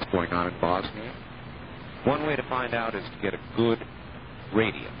example, what's going on in Bosnia? One way to find out is to get a good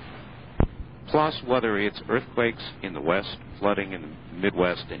radio. Plus, whether it's earthquakes in the west, flooding in the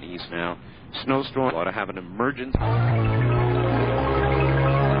Midwest and east now, snowstorm, ought to have an emergency.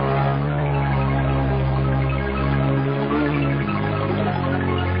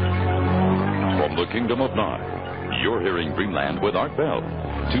 From the Kingdom of Nod, you're hearing Dreamland with Art Bell.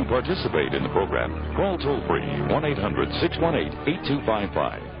 To participate in the program, call toll-free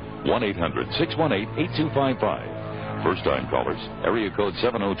 1-800-618-8255. 1-800-618-8255. First-time callers, area code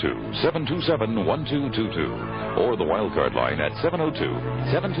 702-727-1222. Or the wildcard line at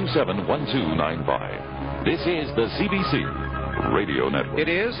 702-727-1295. This is the CBC Radio Network. It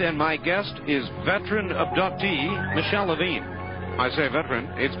is, and my guest is veteran abductee Michelle LaVigne. I say veteran,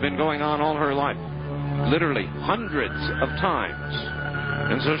 it's been going on all her life. Literally hundreds of times.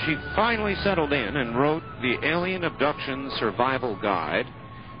 And so she finally settled in and wrote the Alien Abduction Survival Guide.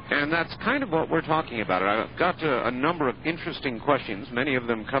 And that's kind of what we're talking about. I've got a number of interesting questions, many of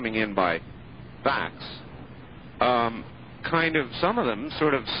them coming in by fax. Some of them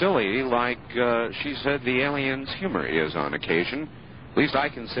sort of silly, like she said the aliens' humor is on occasion. At least I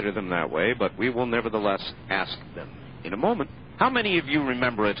consider them that way, but we will nevertheless ask them in a moment. How many of you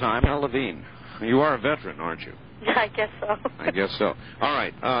remember a time, LaVigne? You are a veteran, aren't you? I guess so. I guess so. All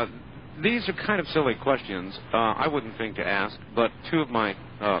right. these are kind of silly questions. I wouldn't think to ask, but two of my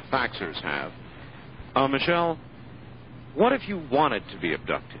faxers have. Michelle, what if you wanted to be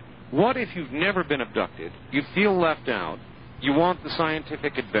abducted? What if you've never been abducted, you feel left out, you want the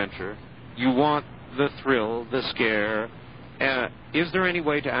scientific adventure, you want the thrill, the scare? Is there any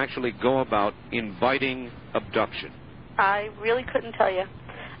way to actually go about inviting abduction? I really couldn't tell you.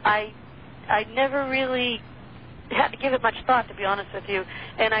 I never really had to give it much thought, to be honest with you,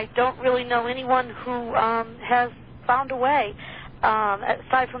 and I don't really know anyone who has found a way,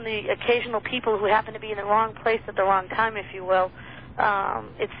 aside from the occasional people who happen to be in the wrong place at the wrong time, if you will.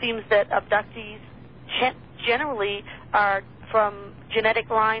 It seems that abductees generally are from genetic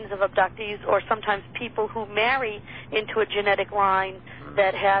lines of abductees, or sometimes people who marry into a genetic line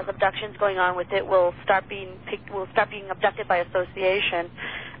that has abductions going on with it will start being abducted by association.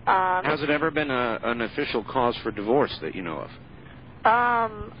 Has it ever been an official cause for divorce that you know of?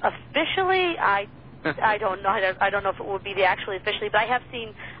 Officially, I don't know. I don't know if it would be actually officially, but I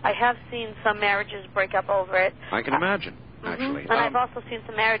have seen some marriages break up over it. I can imagine, actually. And I've also seen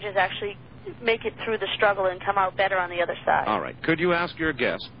some marriages actually make it through the struggle and come out better on the other side. All right. Could you ask your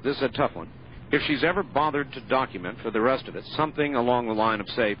guest, this is a tough one, if she's ever bothered to document for the rest of it something along the line of,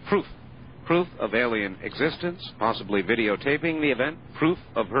 say, proof of alien existence, possibly videotaping the event, proof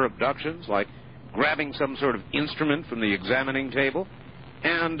of her abductions, like grabbing some sort of instrument from the examining table,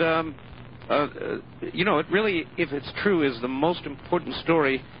 and, it really, if it's true, is the most important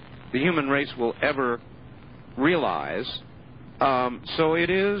story the human race will ever realize. So it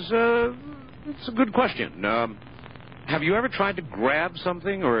is, it's a good question. Have you ever tried to grab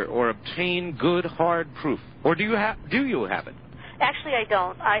something or obtain good, hard proof? Or do you have it? Actually, I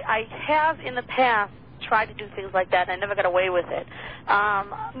don't. I have in the past tried to do things like that, and I never got away with it.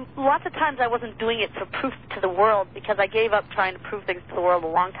 Lots of times I wasn't doing it for proof to the world, because I gave up trying to prove things to the world a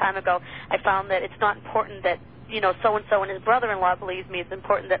long time ago. I found that it's not important that, so-and-so and his brother-in-law believes me. It's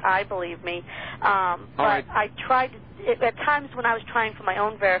important that I believe me. But I tried to, at times when I was trying for my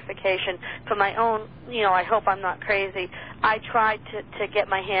own verification, for my own, I hope I'm not crazy, I tried to get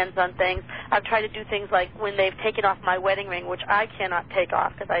my hands on things. I've tried to do things like when they've taken off my wedding ring, which I cannot take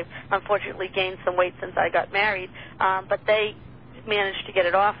off because I've unfortunately gained some weight since I got married, but they managed to get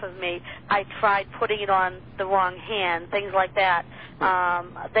it off of me. I tried putting it on the wrong hand, things like that.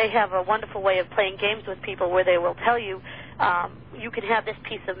 They have a wonderful way of playing games with people where they will tell you, you can have this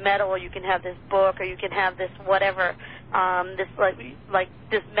piece of metal, or you can have this book, or you can have this whatever. This like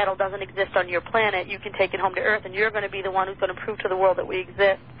this metal doesn't exist on your planet. You can take it home to Earth, and you're going to be the one who's going to prove to the world that we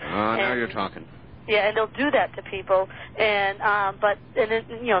exist. Now you're talking. Yeah, and they'll do that to people, and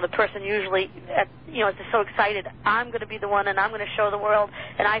then the person usually is just so excited. I'm going to be the one, and I'm going to show the world,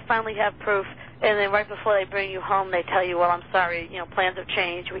 and I finally have proof. And then right before they bring you home, they tell you, well, I'm sorry, plans have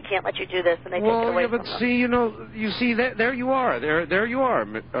changed. We can't let you do this, and they take it away from them. You see, there you are. There you are,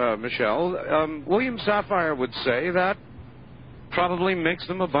 Michelle. William Safire would say that probably makes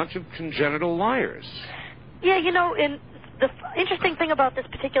them a bunch of congenital liars. Yeah, and the interesting thing about this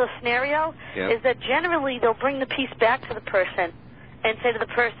particular scenario is that generally they'll bring the piece back to the person and say to the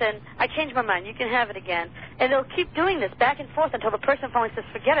person, I changed my mind, you can have it again. And they'll keep doing this back and forth until the person finally says,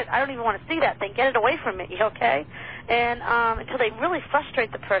 forget it, I don't even want to see that thing, get it away from me, okay? And until they really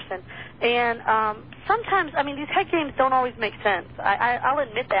frustrate the person. And sometimes, these head games don't always make sense. I'll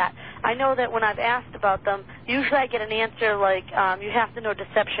admit that. I know that when I've asked about them, usually I get an answer like, you have to know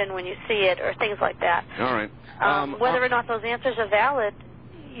deception when you see it, or things like that. All right. Whether or not those answers are valid,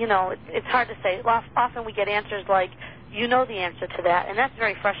 it's hard to say. Often we get answers like, you know the answer to that, and that's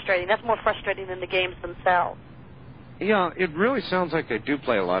very frustrating. That's more frustrating than the games themselves. Yeah, it really sounds like they do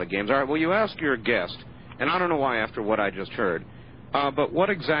play a lot of games. All right, well, you ask your guest, and I don't know why after what I just heard, but what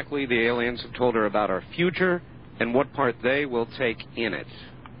exactly the aliens have told her about our future and what part they will take in it.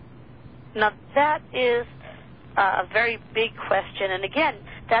 Now, that is a very big question, and again,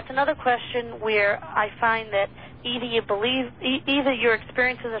 that's another question where I find that either your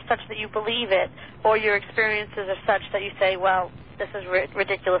experiences are such that you believe it, or your experiences are such that you say, well, this is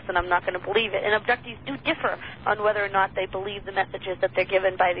ridiculous and I'm not going to believe it. And abductees do differ on whether or not they believe the messages that they're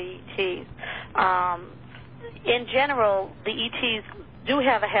given by the ETs. In general, the ETs do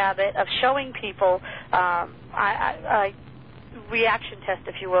have a habit of showing people, reaction test,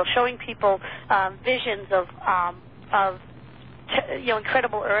 if you will, showing people visions of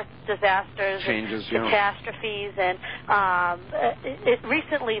incredible Earth disasters, changes, catastrophes, and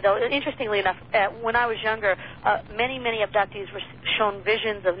recently, though, interestingly enough, when I was younger, many abductees were shown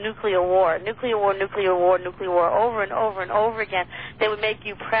visions of nuclear war, over and over and over again. They would make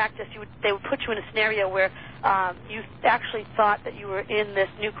you practice. They would put you in a scenario where you actually thought that you were in this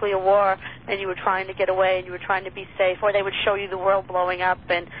nuclear war and you were trying to get away and you were trying to be safe, or they would show you the world blowing up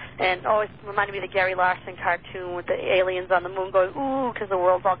and always reminded me of the Gary Larson cartoon with the aliens on the moon going, ooh, because the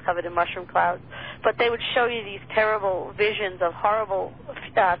world's all covered in mushroom clouds. But they would show you these terrible visions of horrible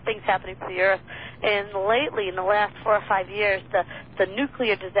things happening to the Earth. And lately, in the last 4 or 5 years, the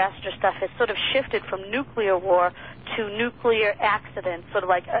nuclear disaster stuff has sort of shifted from nuclear war to nuclear accidents, sort of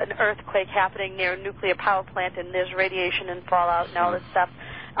like an earthquake happening near a nuclear power plant and there's radiation and fallout and all this stuff.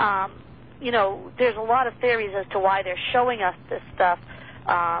 There's a lot of theories as to why they're showing us this stuff.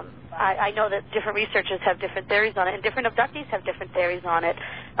 I know that different researchers have different theories on it, and different abductees have different theories on it.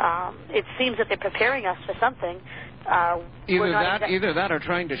 It seems that they're preparing us for something. Either that or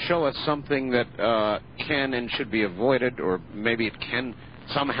trying to show us something that can and should be avoided, or maybe it can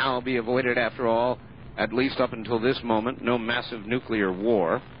somehow be avoided after all, at least up until this moment, no massive nuclear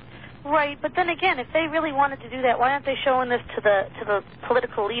war. Right, but then again, if they really wanted to do that, why aren't they showing this to the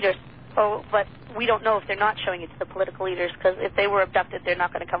political leaders? Oh, but we don't know if they're not showing it to the political leaders, because if they were abducted, they're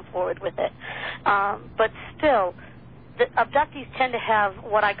not going to come forward with it. But still, the abductees tend to have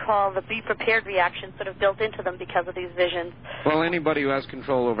what I call the be prepared reaction sort of built into them because of these visions. Well, anybody who has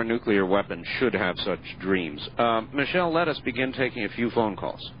control over nuclear weapons should have such dreams. Michelle, let us begin taking a few phone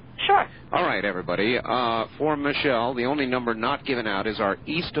calls. Sure. All right, everybody. For Michelle, the only number not given out is our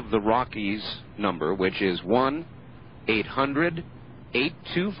East of the Rockies number, which is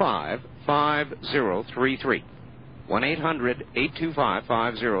 1-800-825-5033.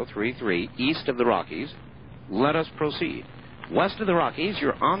 1-800-825-5033, East of the Rockies. Let us proceed. West of the Rockies,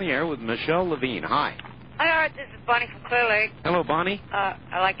 you're on the air with Michelle LaVigne. Hi. Hi, Art. This is Bonnie from Clear Lake. Hello, Bonnie. I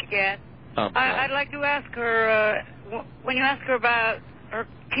like your guest. I'd like to ask her, when you ask her about her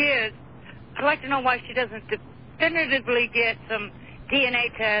kids, I'd like to know why she doesn't definitively get some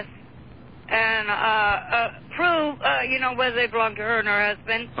DNA tests and prove, whether they belong to her and her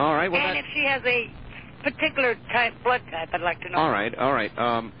husband. All right. Well, and if she has a particular blood type, I'd like to know. All right.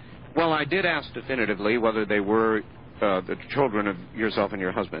 Well, I did ask definitively whether they were the children of yourself and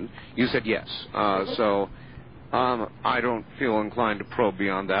your husband. You said yes. So I don't feel inclined to probe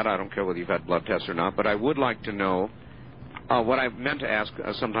beyond that. I don't care whether you've had blood tests or not. But I would like to know what I meant to ask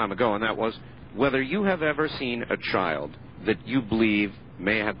some time ago, and that was whether you have ever seen a child that you believe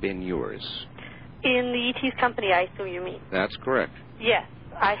may have been yours. In the ET's company, I assume you mean. That's correct. Yes.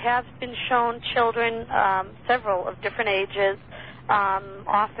 I have been shown children, several of different ages,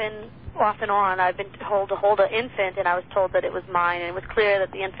 off and on. I've been told to hold an infant, and I was told that it was mine, and it was clear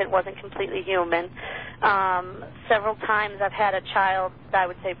that the infant wasn't completely human. Several times I've had a child, I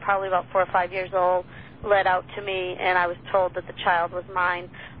would say probably about 4 or 5 years old, led out to me, and I was told that the child was mine.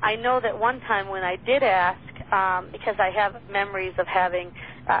 I know that one time when I did ask, because I have memories of having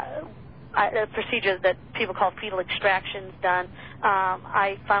procedures that people call fetal extractions done,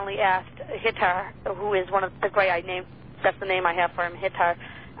 I finally asked Hitar, who is one of the great I named, that's the name I have for him, Hitar.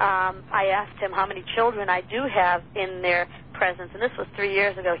 I asked him how many children I do have in their presence, and this was 3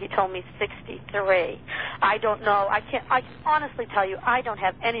 years ago. He told me 63. I don't know. I can honestly tell you, I don't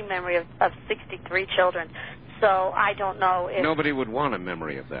have any memory of 63 children. So I don't know if... Nobody would want a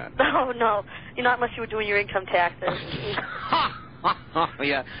memory of that. No. Not unless you were doing your income taxes.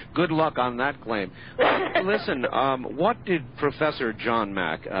 Yeah, good luck on that claim. Listen, what did Professor John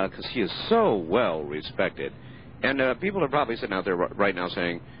Mack, because he is so well respected, and people are probably sitting out there right now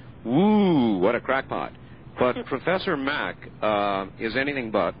saying, "Ooh, what a crackpot." But Professor Mack is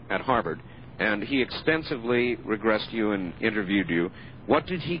anything but at Harvard, and he extensively regressed you and interviewed you. What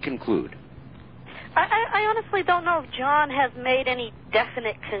did he conclude? I honestly don't know if John has made any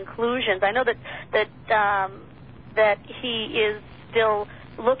definite conclusions. I know that he is still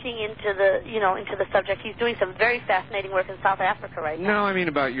looking into the subject. He's doing some very fascinating work in South Africa right now. No, I mean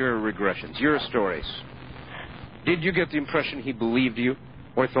about your regressions, your stories. Did you get the impression he believed you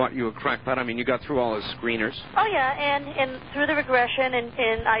or thought you a crackpot? I mean, you got through all his screeners. Oh, yeah, and through the regression,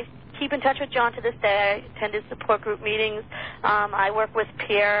 and I keep in touch with John to this day. I attend his support group meetings. I work with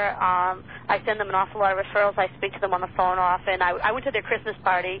Pierre. I send them an awful lot of referrals. I speak to them on the phone often. I went to their Christmas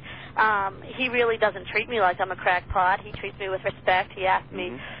party. He really doesn't treat me like I'm a crackpot. He treats me with respect. He asks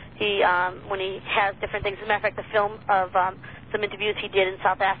me, when he has different things. As a matter of fact, the film of some interviews he did in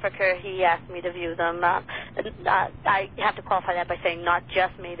South Africa, he asked me to view them. I have to qualify that by saying not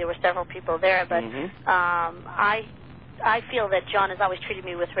just me. There were several people there, but I feel that John has always treated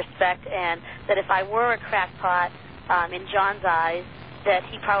me with respect, and that if I were a crackpot in John's eyes, that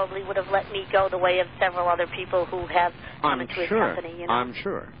he probably would have let me go the way of several other people who have come into his company. You know? I'm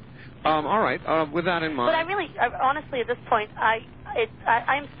sure. All right. With that in mind. But honestly, at this point,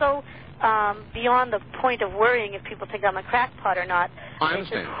 I'm so beyond the point of worrying if people think I'm a crackpot or not. I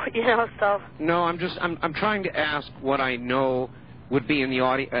understand. You know, so. No, I'm trying to ask what I know would be in the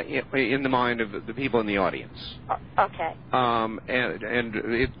in the mind of the people in the audience. Okay. And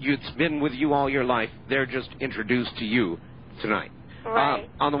it's been with you all your life. They're just introduced to you tonight. Right.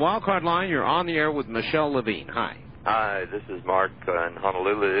 On the wild card line, you're on the air with Michelle LaVigne. Hi. Hi, this is Mark in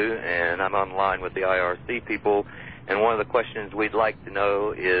Honolulu, and I'm on the line with the IRC people. And one of the questions we'd like to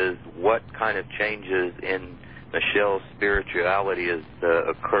know is what kind of changes in Michelle's spirituality has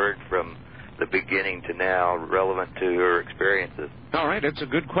occurred from the beginning to now relevant to her experiences. All right, it's a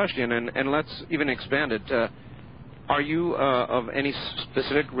good question, and let's even expand it. Are you of any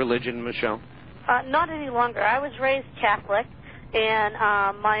specific religion, Michelle? Not any longer. I was raised Catholic, and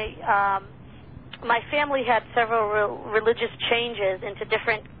my family had several religious changes into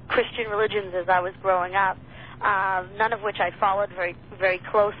different Christian religions as I was growing up, none of which I followed very, very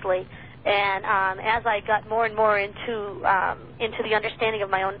closely. And as I got more and more into the understanding of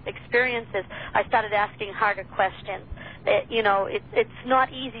my own experiences, I started asking harder questions. It's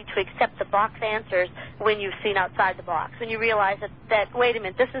not easy to accept the box answers when you've seen outside the box. When you realize that wait a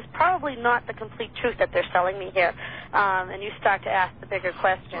minute, this is probably not the complete truth that they're selling me here, and you start to ask the bigger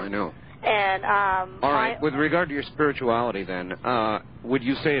questions. I know. And all right. With regard to your spirituality, then, would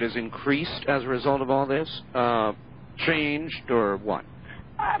you say it has increased as a result of all this, changed, or what?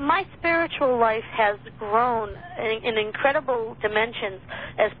 My spiritual life has grown in incredible dimensions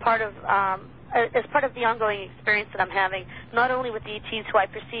as part of the ongoing experience that I'm having, not only with the ETs who I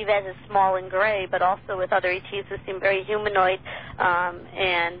perceive as small and gray, but also with other ETs who seem very humanoid.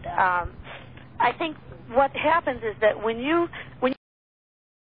 And I think what happens is that when you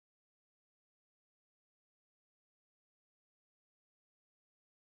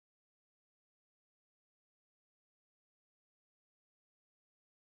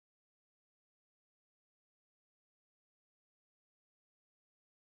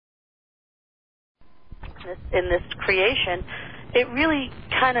in this creation, it really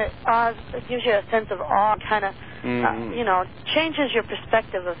kind of gives you a sense of awe, kind of, changes your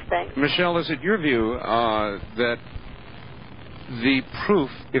perspective of things. Michelle, is it your view that the proof,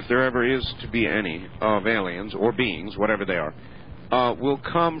 if there ever is to be any, of aliens or beings, whatever they are, will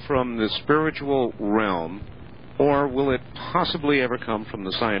come from the spiritual realm, or will it possibly ever come from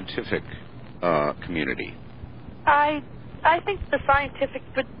the scientific community? I think the scientific,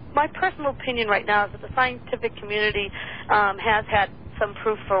 but my personal opinion right now is that the scientific community has had some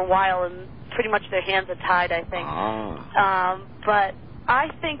proof for a while, and pretty much their hands are tied, I think. But I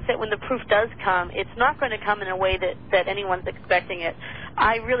think that when the proof does come, it's not going to come in a way that anyone's expecting it.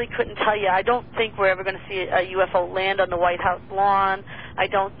 I really couldn't tell you. I don't think we're ever going to see a UFO land on the White House lawn. I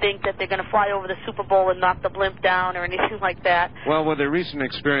don't think that they're going to fly over the Super Bowl and knock the blimp down or anything like that. Well, with the recent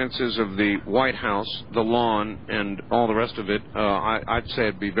experiences of the White House, the lawn, and all the rest of it, I'd say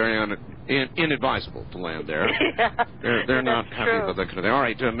it'd be very inadvisable to land there. Yeah, they're not happy about that kind of thing. All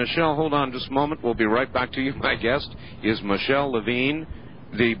right, Michelle, hold on just a moment. We'll be right back to you. My guest is Michelle LaVigne.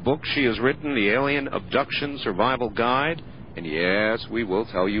 The book she has written, The Alien Abduction Survival Guide. And yes, we will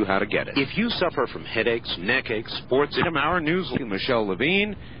tell you how to get it. If you suffer from headaches, neck aches, sports, our news, Michelle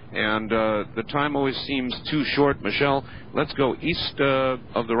LaVigne, and the time always seems too short. Michelle, let's go east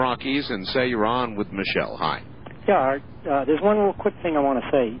of the Rockies and say you're on with Michelle. Hi. Yeah, Art, there's one real quick thing I want to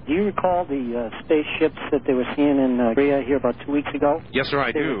say. Do you recall the spaceships that they were seeing in Korea here about 2 weeks ago? Yes, sir,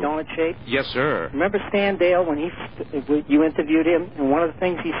 I do. They were donut-shaped? Yes, sir. Remember Stan Dale when you interviewed him? And one of the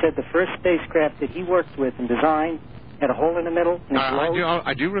things he said, the first spacecraft that he worked with and designed had a hole in the middle? And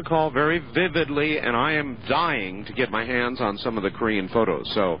I do recall very vividly, and I am dying to get my hands on some of the Korean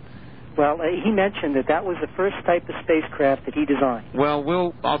photos, so... Well, he mentioned that was the first type of spacecraft that he designed.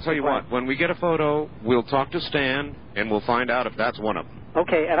 Well, I'll tell you what. When we get a photo, we'll talk to Stan, and we'll find out if that's one of them.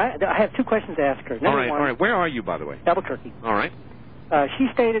 Okay, and I have two questions to ask her. All right. Where are you, by the way? Albuquerque. All right. She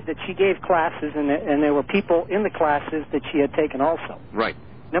stated that she gave classes, and there were people in the classes that she had taken also. Right.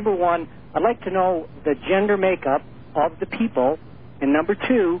 Number one, I'd like to know the gender makeup of the people, and number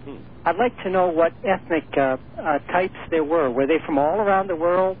two, I'd like to know what ethnic types there were. Were they from all around the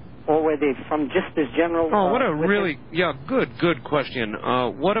world? Or were they from just this general... Oh, what a really... Yeah, good question.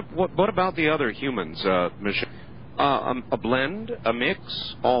 What about the other humans, Michelle? A blend, a mix,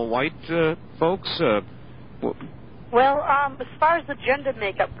 all white folks? Well, as far as the gender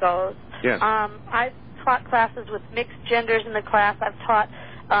makeup goes, yes. I've taught classes with mixed genders in the class. I've taught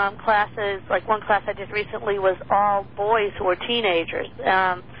classes, like one class I did recently was all boys who were teenagers.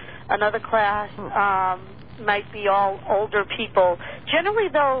 Another class... might be all older people. Generally,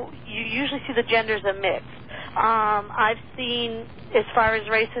 though, you usually see the genders are mixed. I've seen, as far as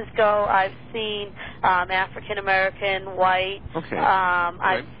races go, I've seen African American, white. Okay.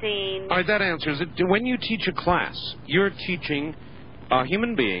 I've seen. All right, that answers it. When you teach a class, you're teaching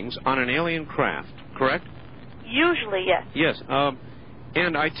human beings on an alien craft, correct? Usually, yes. Yes.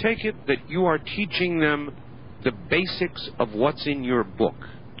 And I take it that you are teaching them the basics of what's in your book.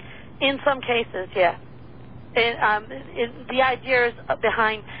 In some cases, yes. The idea is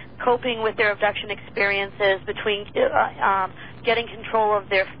behind coping with their abduction experiences, between getting control of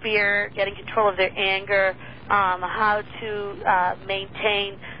their fear, getting control of their anger, how to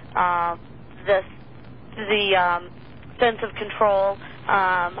maintain the sense of control,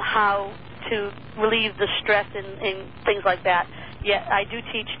 how to relieve the stress and things like that. Yeah, I do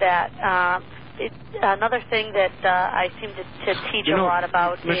teach that. Another thing that I seem to teach a lot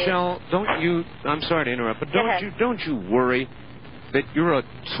about Michelle, is... I'm sorry to interrupt, but don't you worry that you're a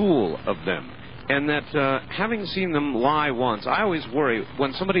tool of them, and that having seen them lie once, I always worry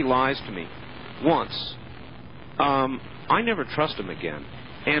when somebody lies to me once, I never trust them again.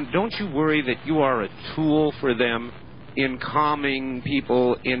 And don't you worry that you are a tool for them in calming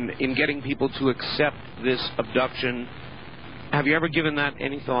people, in getting people to accept this abduction? Have you ever given that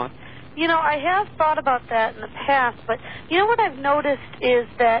any thought? You know, I have thought about that in the past, but you know what I've noticed is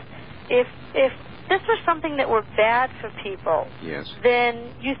that if this was something that were bad for people, yes,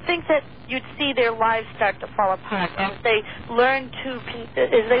 then you'd think that you'd see their lives start to fall apart as they learn to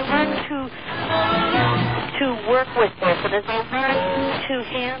work with this, and as they learn to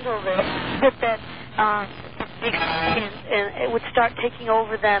handle this, and it would start taking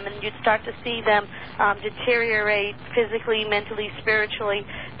over them, and you'd start to see them deteriorate physically, mentally, spiritually,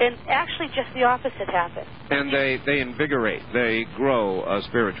 and actually just the opposite happens. And they invigorate, they grow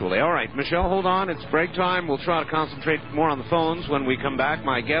spiritually. All right, Michelle, hold on. It's break time. We'll try to concentrate more on the phones when we come back.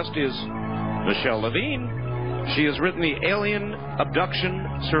 My guest is Michelle LaVigne. She has written the Alien Abduction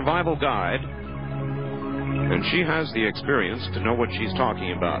Survival Guide, and she has the experience to know what she's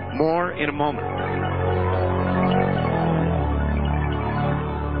talking about. More in a moment.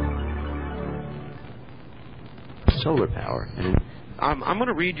 Solar power. I'm going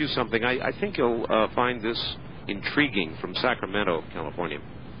to read you something. I think you'll find this intriguing, from Sacramento, California.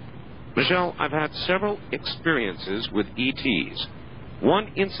 Michelle, I've had several experiences with ETs.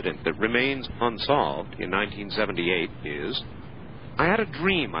 One incident that remains unsolved in 1978 is I had a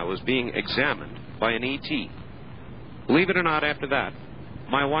dream I was being examined by an ET. Believe it or not, after that,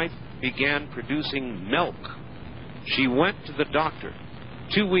 my wife began producing milk. She went to the doctor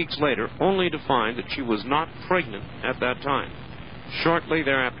 2 weeks later, only to find that she was not pregnant at that time. Shortly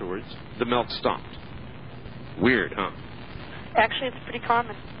thereafterwards, the milk stopped. Weird, huh? Actually, it's pretty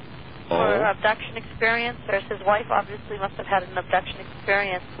common. For abduction experience, or his wife obviously must have had an abduction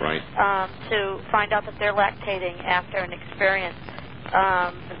experience. Right. To find out that they're lactating after an experience.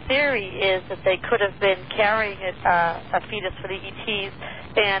 The theory is that they could have been carrying a fetus for the ETs,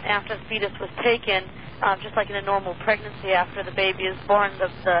 and after the fetus was taken, just like in a normal pregnancy, after the baby is born,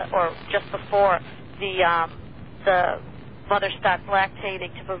 or just before, the mother starts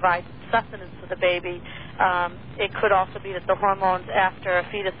lactating to provide sustenance for the baby. It could also be that the hormones after a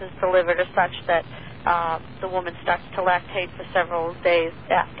fetus is delivered are such that the woman starts to lactate for several days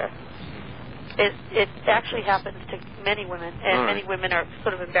after. It actually happens to many women, and many women are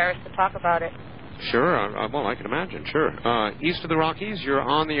sort of embarrassed to talk about it. Sure. Well, I can imagine. Sure. East of the Rockies, you're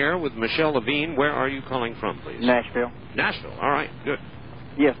on the air with Michelle LaVigne. Where are you calling from, please? Nashville. Nashville. All right. Good.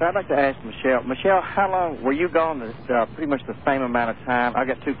 Yes, I'd like to ask Michelle. Michelle, how long were you gone? Pretty much the same amount of time. I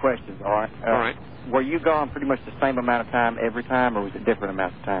got two questions. All right. All right. Were you gone pretty much the same amount of time every time, or was it different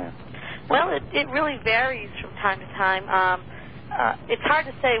amounts of time? Well, it really varies from time to time. It's hard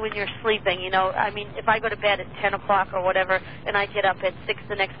to say when you're sleeping, you know. I mean, if I go to bed at 10 o'clock or whatever, and I get up at 6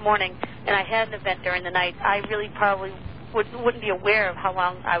 the next morning, and I had an event during the night, I really probably wouldn't be aware of how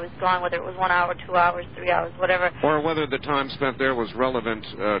long I was gone, whether it was 1 hour, 2 hours, 3 hours, whatever. Or whether the time spent there was relevant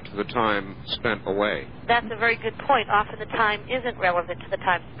to the time spent away. That's a very good point. Often the time isn't relevant to the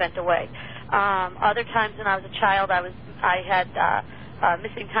time spent away. Other times when I was a child, I had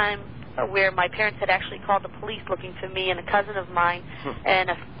missing time where my parents had actually called the police looking for me and a cousin of mine and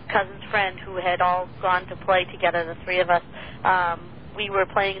a cousin's friend who had all gone to play together, the three of us. We were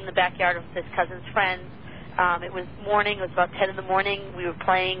playing in the backyard of this cousin's friend. It was morning. It was about 10 in the morning. We were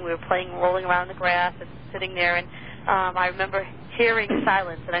playing rolling around the grass and sitting there. And I remember hearing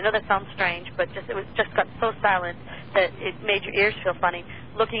silence. And I know that sounds strange, but it just got so silent that it made your ears feel funny.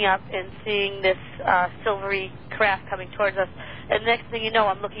 Looking up and seeing this silvery craft coming towards us. And the next thing you know,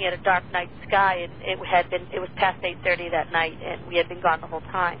 I'm looking at a dark night sky, and it was past 8:30 that night, and we had been gone the whole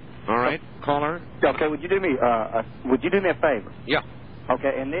time. All right, caller. Okay, would you do me a favor? Yeah.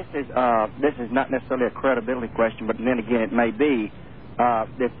 Okay, and this is not necessarily a credibility question, but then again, it may be.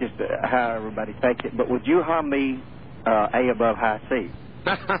 It's just how everybody takes it. But would you hum me A above high C?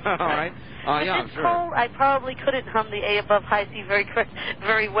 All right. Yeah, it's sure. cold, I probably couldn't hum the A above high C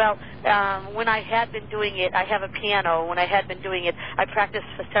very well. When I had been doing it, I have a piano. When I had been doing it, I practiced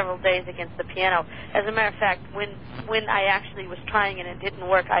for several days against the piano. As a matter of fact, when I actually was trying and it didn't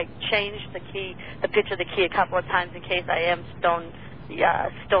work, I changed the pitch of the key a couple of times in case I am stone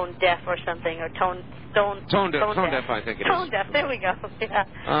deaf or something, or tone deaf, I think it is. Tone deaf, there we go. Yeah.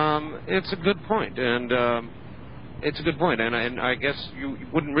 It's a good point, and I guess you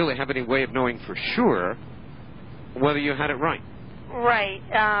wouldn't really have any way of knowing for sure whether you had it right. Right.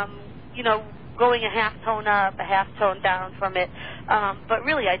 Going a half tone up, a half tone down from it. But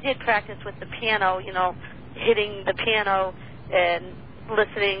really, I did practice with the piano, hitting the piano and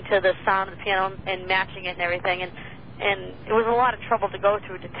listening to the sound of the piano and matching it and everything. And it was a lot of trouble to go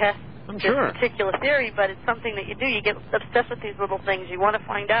through to test this particular theory, but it's something that you do. You get obsessed with these little things. You want to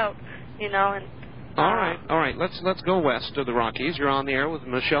find out, and... All right. Let's go west of the Rockies. You're on the air with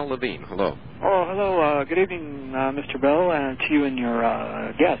Michelle LaVigne. Hello. Oh, hello. Good evening, Mr. Bell, and to you and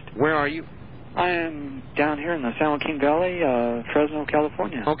your guest. Where are you? I am down here in the San Joaquin Valley, Fresno,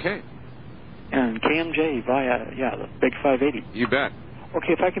 California. Okay. And KMJ via, the Big 580. You bet.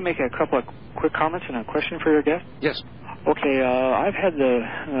 Okay, if I can make a couple of quick comments and a question for your guest. Yes. Okay, I've had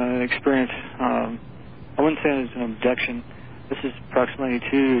the experience, I wouldn't say it was an abduction. This is approximately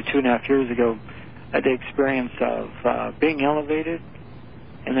 2.5 years ago. I had the experience of being elevated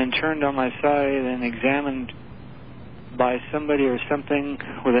and then turned on my side and examined by somebody or something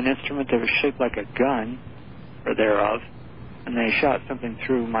with an instrument that was shaped like a gun, or thereof, and they shot something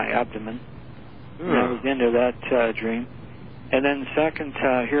through my abdomen. And that was the end of that dream. And then second,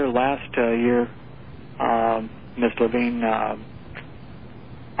 here last year, Miss LaVigne,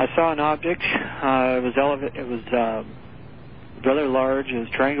 I saw an object. It was rather large. It was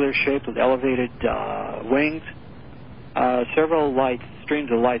triangular shaped with elevated wings. Several lights, streams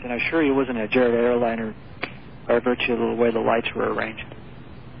of lights, and I assure you it wasn't a Jared airliner by virtue of the way the lights were arranged.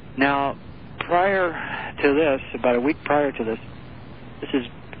 Now, prior to this, about a week prior to this is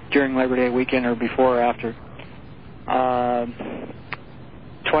during Labor Day weekend or before or after,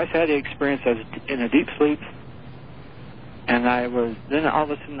 twice I had the experience. I was in a deep sleep, and then all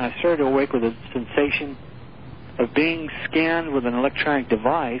of a sudden I started to awake with a sensation of being scanned with an electronic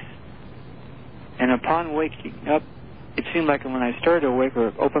device, and upon waking up, it seemed like when I started to awake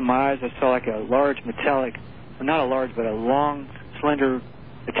or open my eyes, I saw like a large metallic, well, not a large, but a long, slender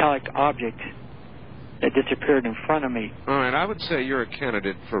metallic object that disappeared in front of me. All right, I would say you're a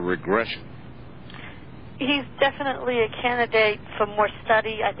candidate for regression. He's definitely a candidate for more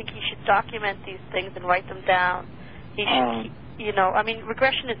study. I think he should document these things and write them down. He should,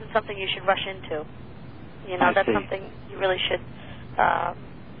 regression isn't something you should rush into. That's something you really should.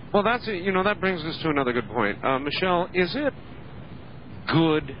 Well, that brings us to another good point. Michelle, is it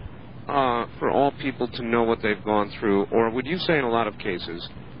good for all people to know what they've gone through, or would you say in a lot of cases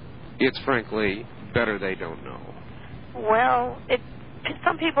it's frankly better they don't know? Well,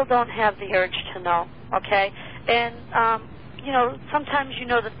 some people don't have the urge to know, okay? And, sometimes you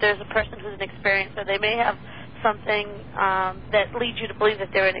know that there's a person who's an experiencer. They may have something that leads you to believe that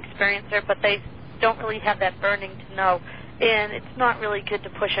they're an experiencer, but they don't really have that burning to know. And it's not really good to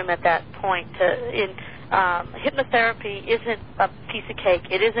push them at that point. Hypnotherapy isn't a piece of cake.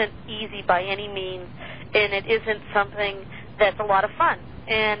 It isn't easy by any means, and it isn't something that's a lot of fun.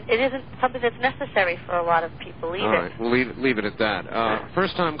 And it isn't something that's necessary for a lot of people either. All right, we'll leave it at that.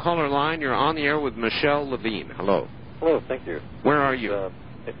 First-time caller line, you're on the air with Michelle LaVigne. Hello. Hello, thank you. Where are you?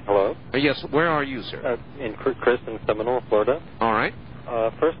 Hello? Yes, where are you, sir? In Chris in Seminole, Florida. All right.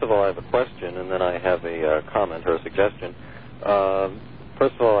 First of all, I have a question, and then I have a comment or a suggestion.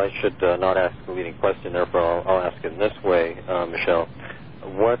 First of all, I should not ask a leading question, therefore I'll ask it in this way, Michelle.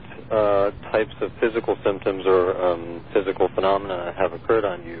 What types of physical symptoms or physical phenomena have occurred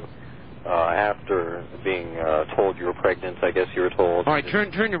on you after being told you were pregnant? I guess you were told. All right,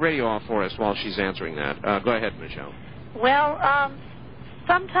 turn your radio off for us while she's answering that. Go ahead, Michelle. Well,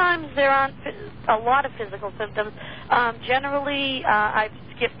 sometimes there aren't a lot of physical symptoms. Generally, I've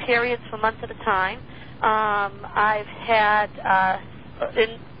skipped periods for months at a time. I've had,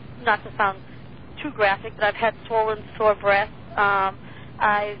 not to sound too graphic, but I've had swollen, sore breasts.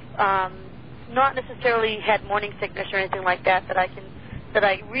 I've not necessarily had morning sickness or anything like that that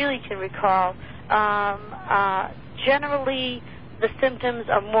I really can recall. Generally, the symptoms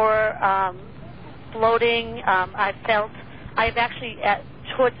are more bloating. I've actually,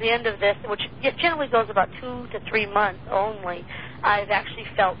 towards the end of this, which generally goes about 2 to 3 months only, I've actually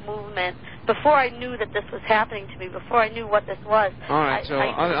felt movement. Before I knew that this was happening to me, before I knew what this was. All right,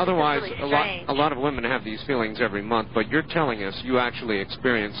 otherwise, really a lot of women have these feelings every month, but you're telling us you actually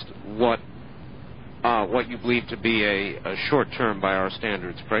experienced what you believe to be a short-term, by our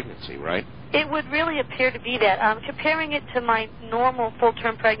standards, pregnancy, right? It would really appear to be that. Comparing it to my normal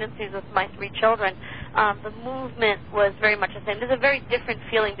full-term pregnancies with my 3 children, the movement was very much the same. There's a very different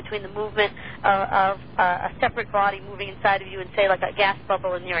feeling between the movement of a separate body moving inside of you and, say, like a gas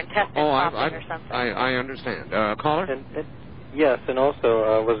bubble in your intestine popping or something. I understand. Caller? Yes, and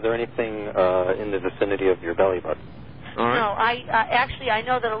also, was there anything in the vicinity of your belly button? All right. No, I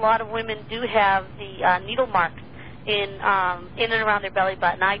know that a lot of women do have the needle marks in and around their belly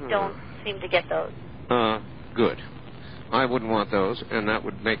button. I don't seem to get those. Good. I wouldn't want those, and that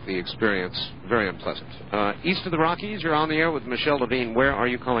would make the experience very unpleasant. East of the Rockies, you're on the air with Michelle LaVigne. Where are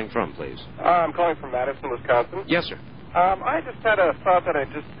you calling from, please? I'm calling from Madison, Wisconsin. Yes, sir. I just had a thought that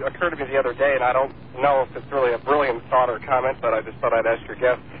just occurred to me the other day, and I don't know if it's really a brilliant thought or comment, but I just thought I'd ask your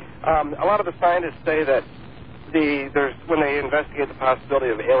guest. A lot of the scientists say that when they investigate the possibility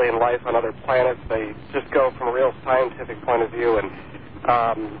of alien life on other planets, they just go from a real scientific point of view and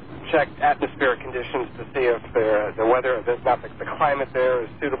check atmospheric conditions to see if the weather, the climate there is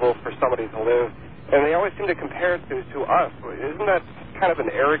suitable for somebody to live. And they always seem to compare it to us. Isn't that kind of an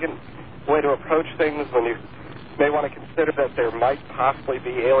arrogant way to approach things when you may want to consider that there might possibly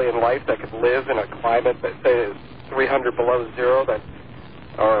be alien life that could live in a climate that, say, is 300 below zero,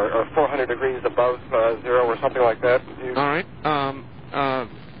 or 400 degrees above zero or something like that? All right.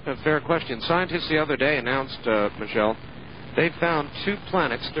 A fair question. Scientists the other day announced, Michelle, they found 2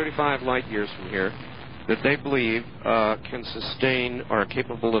 planets 35 light years from here that they believe can sustain or are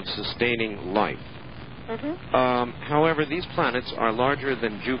capable of sustaining life. However, these planets are larger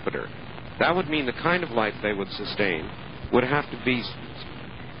than Jupiter. That would mean the kind of life they would sustain would have to be...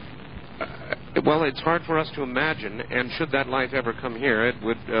 well, it's hard for us to imagine, and should that life ever come here,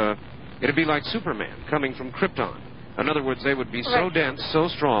 it'd be like Superman coming from Krypton. In other words, they would be so dense, so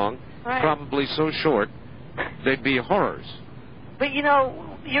strong, probably so short, they'd be horrors. But,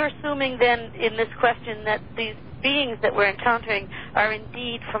 you're assuming then in this question that these beings that we're encountering are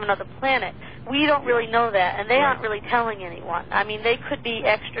indeed from another planet. We don't really know that, and they aren't really telling anyone. I mean, they could be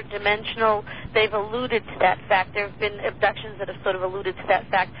extra-dimensional. They've alluded to that fact. There have been abductions that have sort of alluded to that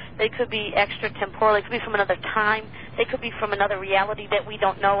fact. They could be extra-temporal. They could be from another time. They could be from another reality that we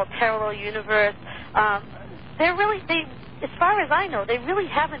don't know, a parallel universe. As far as I know, they really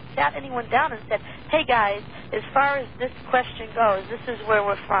haven't sat anyone down and said, hey, guys, as far as this question goes, this is where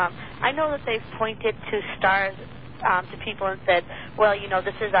we're from. I know that they've pointed to stars to people and said, well,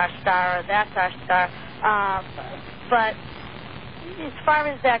 this is our star or that's our star. But as far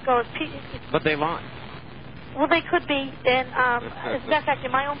as that goes... But they lie. Well, they could be. And as a matter of fact,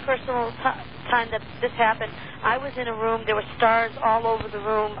 in my own personal time that this happened, I was in a room. There were stars all over the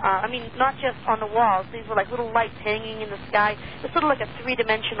room. Not just on the walls. These were like little lights hanging in the sky. It's sort of like a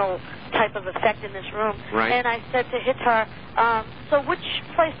 3-dimensional type of effect in this room. Right. And I said to Hitar, so which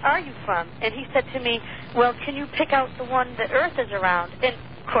place are you from? And he said to me, well, can you pick out the one that Earth is around? And,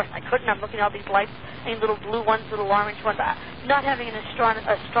 of course, I couldn't. I'm looking at all these lights, little blue ones, little orange ones. Not having an astronomy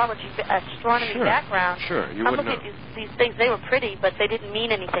background, you I'm looking at these things. They were pretty, but they didn't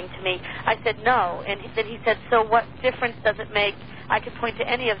mean anything to me. I said no, and then he said, so what difference does it make? I could point to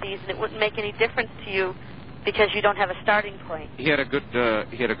any of these, and it wouldn't make any difference to you because you don't have a starting point. He had a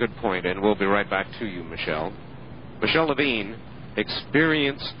good point, and we'll be right back to you, Michelle. Michelle LaVigne,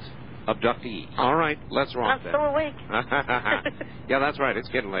 experienced abductee. All right, let's rock I'm so awake. Yeah, that's right. It's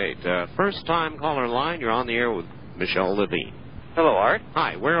getting late. First-time caller line. You're on the air with Michelle LaVigne. Hello, Art.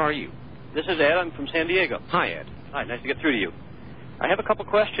 Hi, where are you? This is Ed. I'm from San Diego. Hi, Ed. Hi, nice to get through to you. I have a couple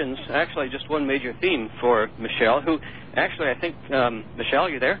questions, actually just one major theme for Michelle, who, actually, I think, Michelle,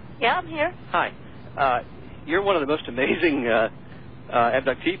 you there? Yeah, I'm here. Hi. You're one of the most amazing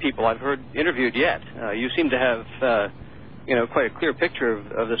abductee people I've heard interviewed yet. You seem to have, quite a clear picture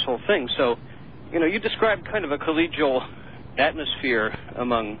of this whole thing. So, you described kind of a collegial atmosphere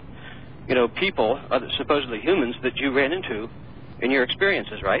among, people, supposedly humans, that you ran into in your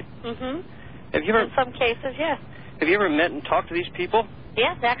experiences, right? Mm-hmm. Have you ever, in some cases, yes. Have you ever met and talked to these people?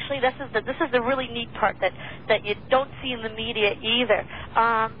 Yes, actually, this is the really neat part that you don't see in the media either.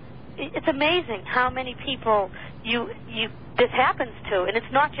 It's amazing how many people this happens to, and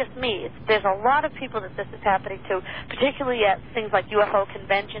it's not just me. There's a lot of people that this is happening to, particularly at things like UFO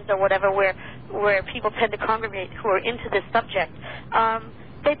conventions or whatever, where where people tend to congregate who are into this subject,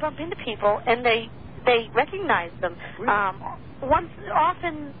 they bump into people and they recognize them.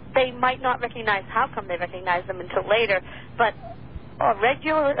 Often they might not recognize how come they recognize them until later, but on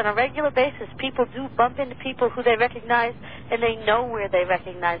a regular basis, people do bump into people who they recognize, and they know where they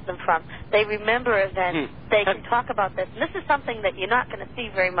recognize them from. They remember events. They can talk about this. And this is something that you're not going to see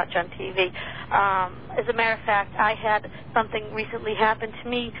very much on TV. As a matter of fact, I had something recently happen to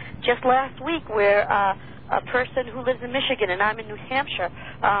me just last week where a person who lives in Michigan, and I'm in New Hampshire,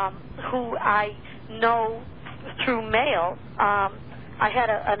 who I know through mail, I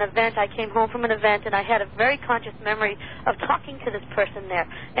had an event. I came home from an event, and I had a very conscious memory of talking to this person there.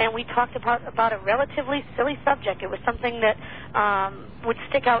 And we talked about a relatively silly subject. It was something that would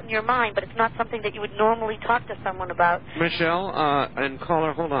stick out in your mind, but it's not something that you would normally talk to someone about. Michelle and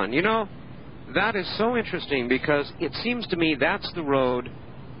caller, hold on. You know, that is so interesting because it seems to me that's the road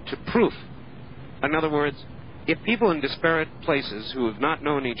to proof. In other words, if people in disparate places who have not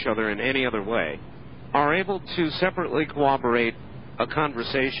known each other in any other way are able to separately corroborate a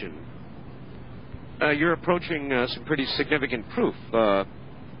conversation, you're approaching some pretty significant proof,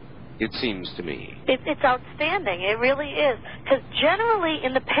 it seems to me. It's outstanding. It really is. Because generally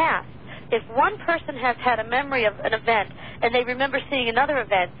in the past, if one person has had a memory of an event and they remember seeing another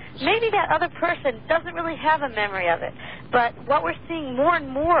event, maybe that other person doesn't really have a memory of it. But what we're seeing more and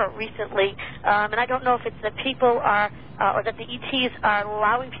more recently, and I don't know if it's that people are, or that the ETs are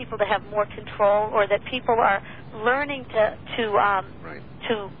allowing people to have more control, or that people are learning to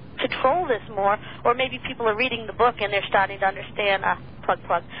control this more, or maybe people are reading the book and they're starting to understand.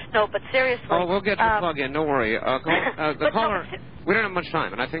 Plug. No, but seriously. Oh, we'll get the plug in. Don't worry. The caller. We don't have much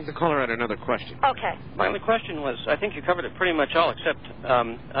time, and I think the caller had another question. Okay. My only question was, I think you covered it pretty much all, except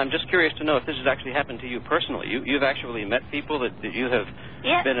I'm just curious to know if this has actually happened to you personally. You've actually met people that you have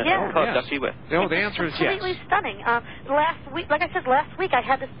been an abductee with. No, the answer is yes. Completely stunning. Last week, like I said, I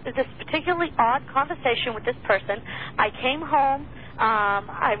had this particularly odd conversation with this person. I came home.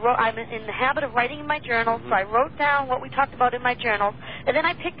 I'm in the habit of writing in my journal, so I wrote down what we talked about in my journal, and then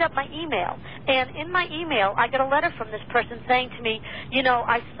I picked up my email. And in my email, I got a letter from this person saying to me, you know,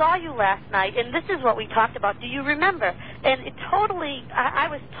 I saw you last night, and this is what we talked about. Do you remember? And I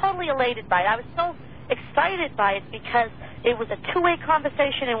was totally elated by it. I was so excited by it because it was a two-way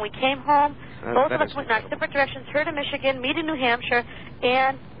conversation, and we came home. Both of us went in our separate directions, her to Michigan, me to New Hampshire,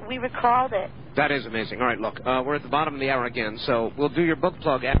 and we recalled it. That is amazing. All right, look, we're at the bottom of the hour again, so we'll do your book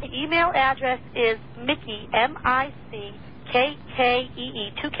plug. The email address is Mickey, M-I-C-K-K-E-E,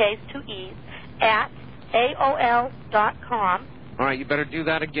 2 K's, 2 E's, at AOL.com. All right, you better do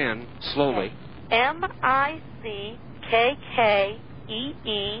that again, slowly. M-I-C-K-K-E-E,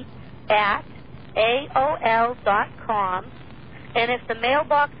 at AOL.com. And if the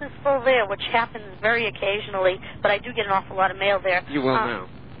mailbox is full there, which happens very occasionally, but I do get an awful lot of mail there. You will now.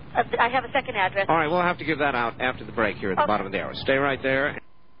 I have a second address. All right, we'll have to give that out after the break here at the bottom of the hour. Stay right there.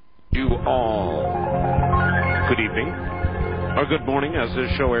 You all good evening, or good morning, as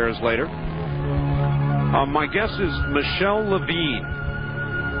this show airs later. My guest is Michelle LaVigne,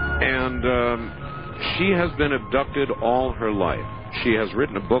 and she has been abducted all her life. She has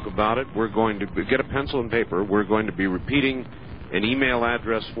written a book about it. We're going to get a pencil and paper. We're going to be repeating an email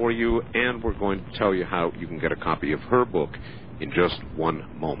address for you, and we're going to tell you how you can get a copy of her book in just one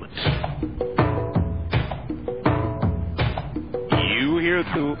moment. You hear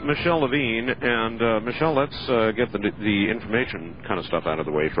to Michelle LaVigne, and Michelle, let's get the information kind of stuff out of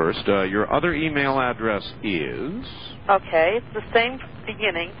the way first. Your other email address is? Okay, it's the same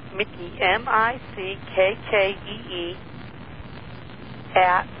beginning, Mickey, M-I-C-K-K-E-E,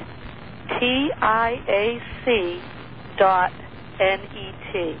 at TIAC.net,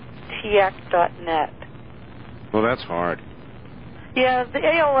 TIAC.net. Well, that's hard. Yeah, the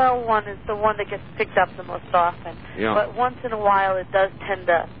AOL one is the one that gets picked up the most often. Yeah. But once in a while, it does tend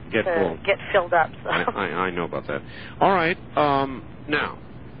to get filled up. So. I know about that. All right. Now,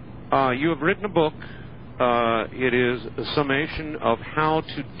 you have written a book. It is a summation of how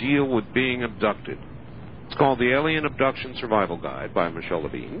to deal with being abducted. It's called The Alien Abduction Survival Guide by Michelle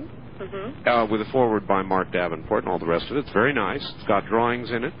LaVigne, with a foreword by Mark Davenport and all the rest of it. It's very nice. It's got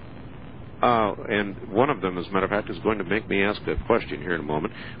drawings in it. And one of them, as a matter of fact, is going to make me ask a question here in a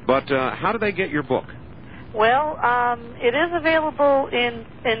moment. But how do they get your book? Well, it is available in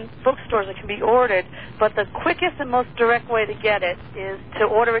bookstores. It can be ordered, but the quickest and most direct way to get it is to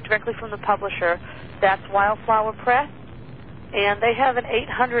order it directly from the publisher. That's Wildflower Press, and they have an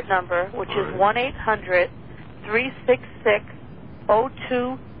 800 number, which is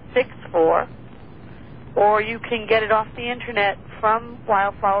 1-800-366-0264, or you can get it off the internet from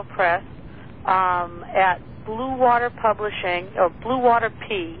Wildflower Press, at Blue Water Publishing, or Blue Water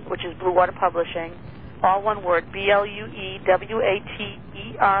P, which is Blue Water Publishing, all one word,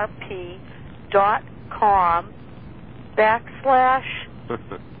 BLUEWATERP.com /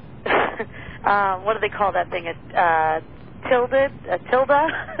 what do they call that thing? Tilde?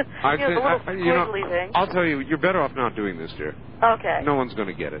 I'll tell you, you're better off not doing this, dear. Okay. No one's going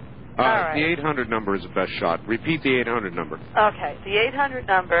to get it. All right. The 800 number is the best shot. Repeat the 800 number. Okay. The 800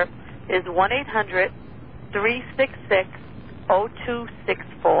 number is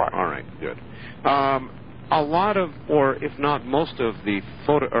 1-800-366-0264. All right, good. A lot of, or if not most of the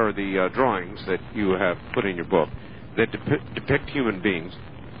drawings that you have put in your book that depict human beings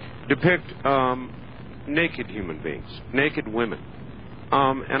depict naked human beings, naked women.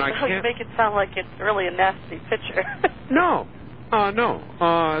 And I can't... You make it sound like it's really a nasty picture. No. No.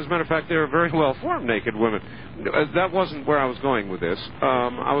 As a matter of fact, they're very well-formed naked women. That wasn't where I was going with this.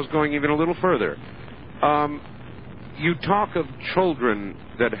 I was going even a little further. You talk of children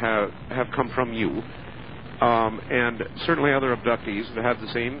that have come from you, and certainly other abductees that have the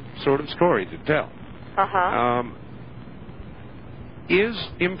same sort of story to tell. Is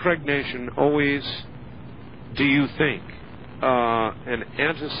impregnation always, do you think, an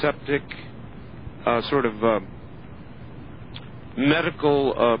antiseptic sort of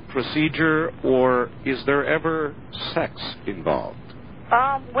medical procedure, or is there ever sex involved?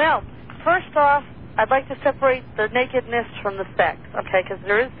 Well, first off, I'd like to separate the nakedness from the sex, okay, because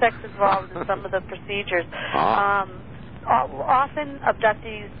there is sex involved in some of the procedures. Often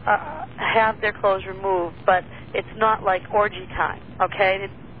abductees have their clothes removed, but it's not like orgy time, okay?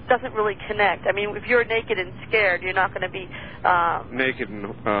 It doesn't really connect. I mean, if you're naked and scared, you're not going to be... naked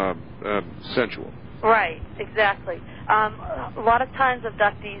and sensual. Right, exactly. A lot of times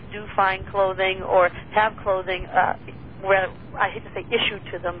abductees do find clothing or have clothing, where I hate to say issued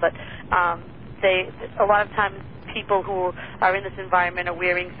to them, but a lot of times people who are in this environment are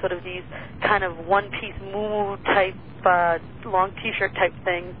wearing sort of these kind of one-piece moo type, long T-shirt type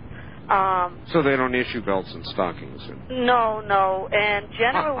things. So they don't issue belts and stockings? No, and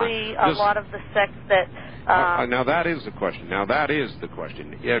generally a lot of the sex that... now that is the question.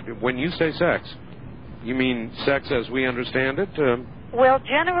 When you say sex, you mean sex as we understand it? Well,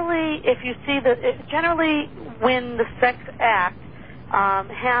 generally, if you see generally when the sex act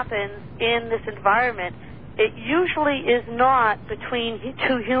happens in this environment, it usually is not between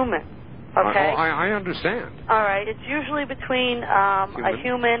two humans. Okay. I understand. All right. It's usually between a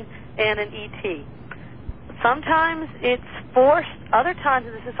human and an ET. Sometimes it's forced. Other times,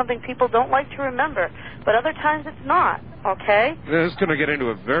 this is something people don't like to remember, but other times it's not. Okay. This is going to get into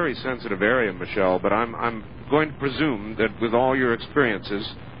a very sensitive area, Michelle, but I'm going to presume that with all your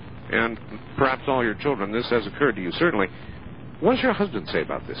experiences and perhaps all your children, this has occurred to you, certainly. What does your husband say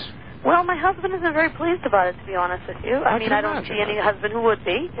about this? Well, my husband isn't very pleased about it, to be honest with you. I mean, I don't see any husband who would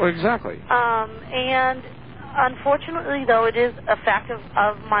be. Well, exactly. And unfortunately, though, it is a fact of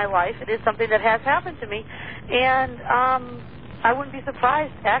my life. It is something that has happened to me. And I wouldn't be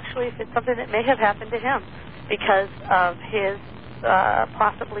surprised, actually, if it's something that may have happened to him because of his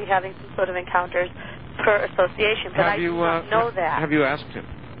possibly having some sort of encounters per association. But I do not know that. Have you asked him?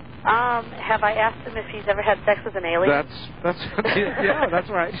 Have I asked him if he's ever had sex with an alien? Yeah, that's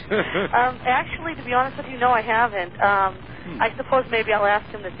right. Actually, to be honest with you, no, I haven't. I suppose maybe I'll ask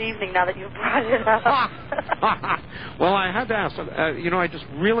him this evening now that you've brought it up. Well, I had to ask. I just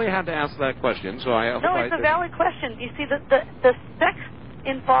really had to ask that question. So No, it's a valid question. You see, the sex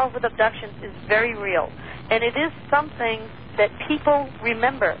involved with abductions is very real, and it is something that people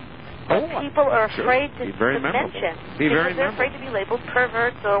remember. People are afraid to mention because they're afraid to be labeled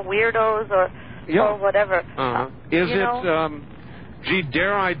perverts or weirdos or whatever. Is it? Gee,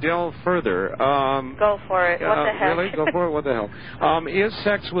 dare I delve further? Go for it. What the heck? Really? Go for it? What the hell? Is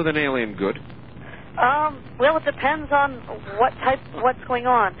sex with an alien good? Well, it depends on what's going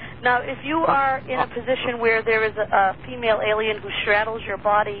on. Now, if you are in a position where there is a female alien who straddles your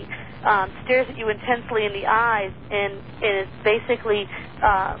body, stares at you intensely in the eyes, and is basically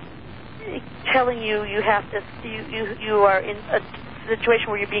telling you you have to, you are in a situation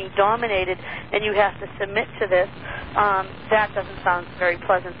where you're being dominated and you have to submit to this, that doesn't sound very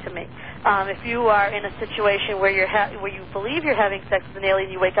pleasant to me. If you are in a situation where where you believe you're having sex with an alien,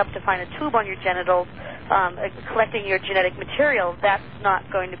 you wake up to find a tube on your genitals, collecting your genetic material, that's not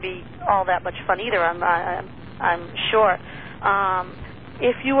going to be all that much fun either, I'm sure.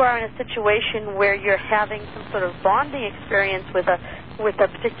 If you are in a situation where you're having some sort of bonding experience with a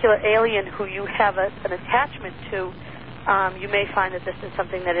particular alien who you have an attachment to, you may find that this is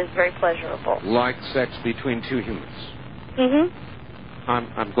something that is very pleasurable. Like sex between two humans. Mm-hmm.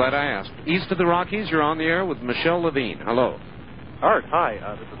 I'm glad I asked. East of the Rockies, you're on the air with Michelle LaVigne. Hello. Art, hi.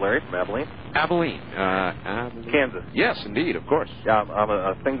 This is Larry from Abilene. Abilene. Kansas. Yes, indeed, of course. Yeah, I'm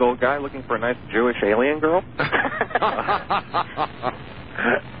a single guy looking for a nice Jewish alien girl.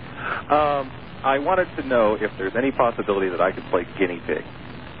 I wanted to know if there's any possibility that I could play guinea pig.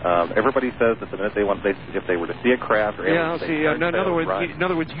 Everybody says that the minute if they were to see a craft or in other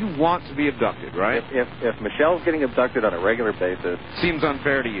words, you want to be abducted, right? If Michelle's getting abducted on a regular basis, seems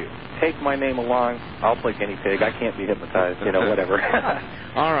unfair to you. Take my name along. I'll play guinea pig. I can't be hypnotized. Whatever.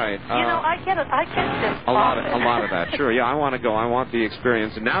 All right. I get it. I get this. A lot of that. Sure. Yeah, I want to go. I want the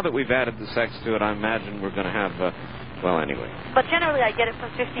experience. And now that we've added the sex to it, I imagine we're going to have. Well, anyway. But generally, I get it from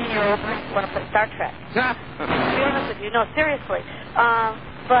 15-year-olds who want to play Star Trek. To be honest with you, no, seriously.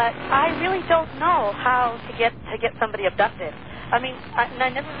 But I really don't know how to get somebody abducted. I mean, I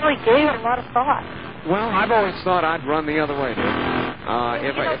never really gave it a lot of thought. Well, I've always thought I'd run the other way, dude.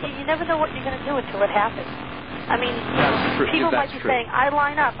 You never know what you're going to do until it happens. I mean, people might be saying, I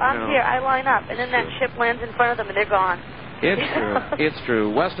line up, I'm here, I line up, and then that ship lands in front of them and they're gone. It's true. It's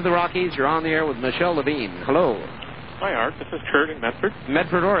true. West of the Rockies, you're on the air with Michelle LaVigne. Hello. Hi, Art. This is Kurt in Medford.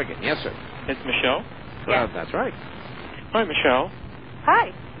 Medford, Oregon. Yes, sir. It's Michelle? Well, that's right. Hi, Michelle.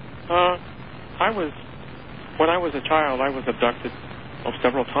 Hi. When I was a child, I was abducted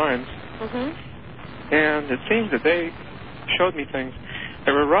several times. Mm-hmm. And it seems that they showed me things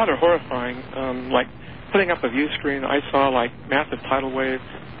that were rather horrifying, like putting up a view screen. I saw, like, massive tidal waves,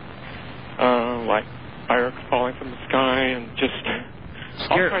 like fire falling from the sky, and just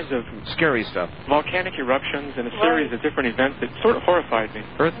all kinds of scary stuff. Volcanic eruptions and a series of different events that sort of horrified me.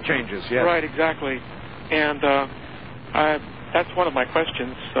 Earth changes, yes. Right, exactly. And that's one of my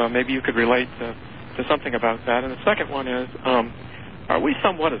questions. Maybe you could relate to something about that. And the second one is, are we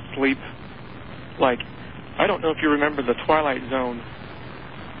somewhat asleep? Like, I don't know if you remember the Twilight Zone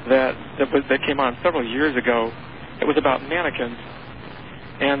that came on several years ago. It was about mannequins.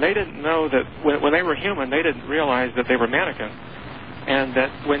 And they didn't know that when they were human, they didn't realize that they were mannequins. And that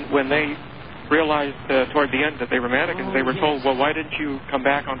when they realized toward the end that they were mannequins, they were told, well, why didn't you come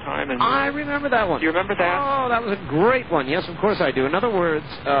back on time? And I remember that one. Do you remember that? Oh, that was a great one. Yes, of course I do. In other words,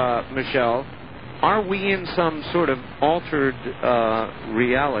 Michelle, are we in some sort of altered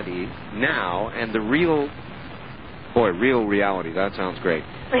reality now, and the real reality, that sounds great.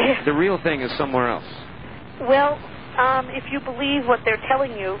 The real thing is somewhere else? Well, if you believe what they're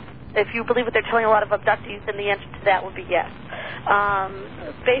telling you, if you believe what they're telling a lot of abductees, then the answer to that would be yes.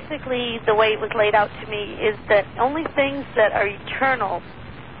 Basically, the way it was laid out to me is that only things that are eternal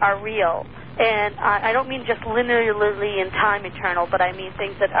are real. And I don't mean just linearly in time eternal, but I mean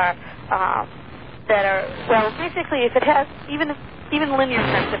things that are well, basically, if it has, even linear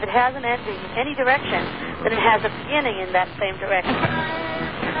sense, if it has an ending in any direction, then it has a beginning in that same direction.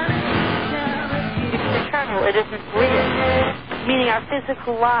 If it's eternal, it isn't real, meaning our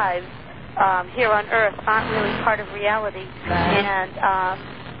physical lives here on Earth aren't really part of reality, and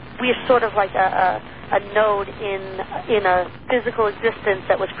we are sort of like a node in a physical existence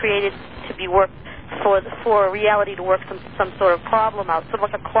that was created to be worked for reality to work some sort of problem out, sort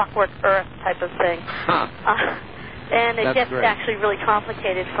of like a clockwork Earth type of thing. And it gets actually really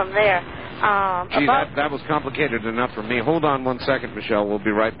complicated from there. Gee, that was complicated enough for me. Hold on one second, Michelle. We'll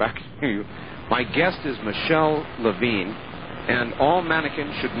be right back to you. My guest is Michelle LaVigne, and all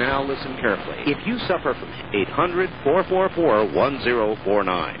mannequins should now listen carefully. If you suffer from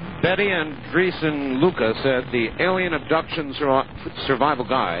 800-444-1049. Betty and Dreesen Luca said the Alien Abduction Survival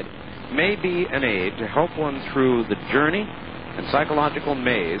Guide may be an aid to help one through the journey and psychological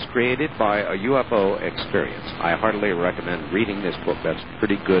maze created by a UFO experience. I heartily recommend reading this book. That's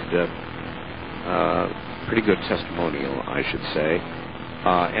pretty good testimonial, I should say.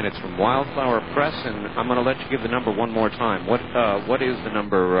 And it's from Wildflower Press, and I'm going to let you give the number one more time. What is the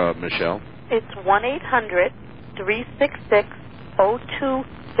number, Michelle? It's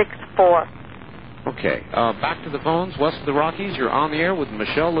 1-800-366-0264. Okay. Back to the phones. West of the Rockies, you're on the air with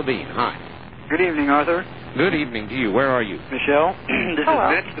Michelle LaVigne. Hi. Good evening, Arthur. Good evening to you. Where are you? Michelle. This is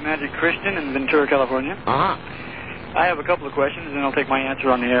Mitch, the Magic Christian in Ventura, California. Uh-huh. I have a couple of questions, and I'll take my answer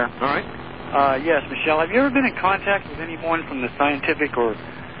on the air. All right. Yes, Michelle, have you ever been in contact with anyone from the scientific or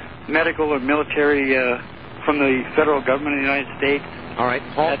medical or military from the federal government of the United States? All right.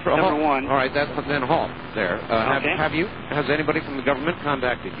 That's number one. All right, then halt there. Okay. Have you? Has anybody from the government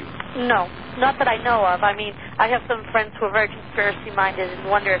contacted you? No, not that I know of. I mean, I have some friends who are very conspiracy-minded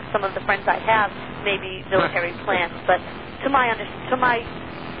and wonder if some of the friends I have may be military plants. But to my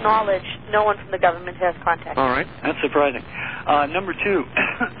knowledge, no one from the government has contacted. All right. That's surprising. Number two,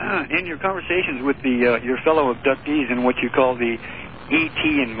 in your conversations with your fellow abductees and what you call the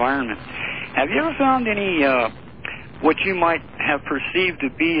ET environment. Have you ever found any what you might have perceived to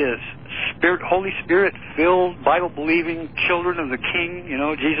be as Holy Spirit-filled, Bible-believing children of the King,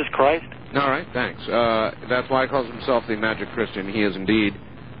 Jesus Christ? All right, thanks. That's why he calls himself the Magic Christian. He is indeed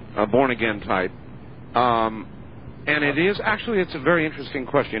a born-again type. And it is, actually, it's a very interesting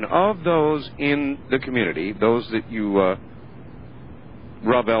question. Of those in the community, those that you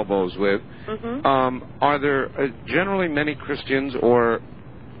rub elbows with, are there generally many Christians, or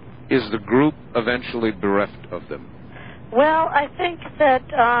is the group eventually bereft of them? Well, I think that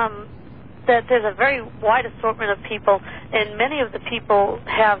that there's a very wide assortment of people, and many of the people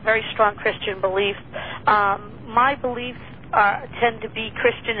have very strong Christian beliefs. My beliefs tend to be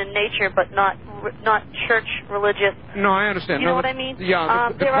Christian in nature, but not church religious. No, I understand. You know what I mean?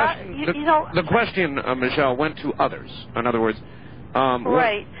 Yeah. The question, Michelle, went to others. In other words,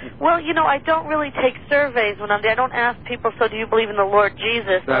 right. Well, I don't really take surveys when I'm there. I don't ask people, so do you believe in the Lord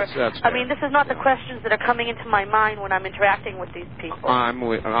Jesus? That's I mean, this is not the questions that are coming into my mind when I'm interacting with these people.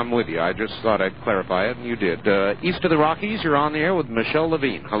 I'm with you. I just thought I'd clarify it, and you did. East of the Rockies, you're on the air with Michelle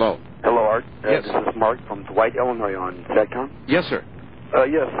LaVigne. Hello. Hello, Art. Yes. This is Mark from Dwight, Illinois on SATCOM. Yes, sir.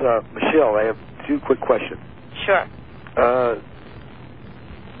 Yes, Michelle, I have two quick questions. Sure.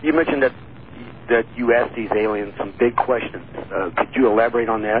 You mentioned that you asked these aliens some big questions. Could you elaborate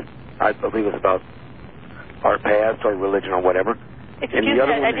on that? I believe it was about our past or religion or whatever. Excuse me,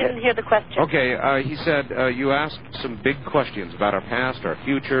 I didn't hear the question. Okay, he said you asked some big questions about our past, our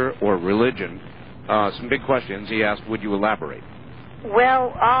future, or religion. Some big questions. He asked, would you elaborate?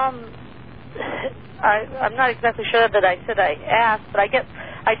 Well, I'm not exactly sure that I said I asked, but I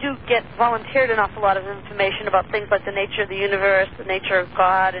do get volunteered an awful lot of information about things like the nature of the universe, the nature of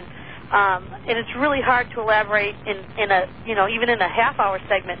God, and it's really hard to elaborate in a even in a half-hour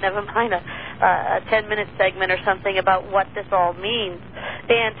segment, never mind a 10-minute segment or something about what this all means.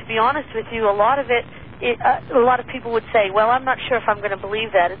 And to be honest with you, a lot of it, a lot of people would say, well, I'm not sure if I'm going to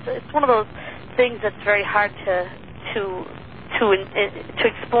believe that. It's one of those things that's very hard to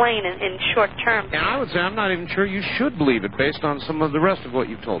explain in short term. And I would say I'm not even sure you should believe it based on some of the rest of what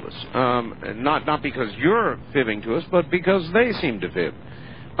you've told us. Not because you're fibbing to us, but because they seem to fib.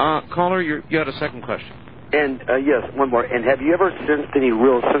 Caller, you had a second question. And, yes, one more. And have you ever sensed any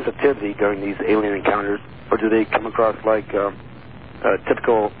real sensitivity during these alien encounters? Or do they come across like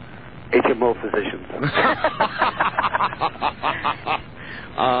typical HMO physicians?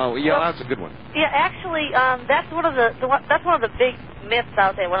 Yeah, that's a good one. Yeah, actually, that's one of the big myths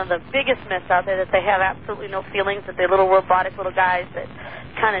out there. One of the biggest myths out there, that they have absolutely no feelings, that they're little robotic little guys that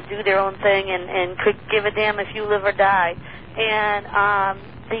kind of do their own thing and could give a damn if you live or die. And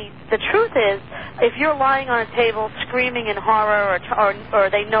the truth is, if you're lying on a table screaming in horror, or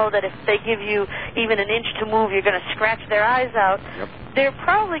they know that if they give you even an inch to move, you're going to scratch their eyes out. Yep. They're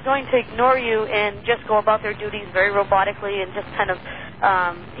probably going to ignore you and just go about their duties very robotically and just kind of,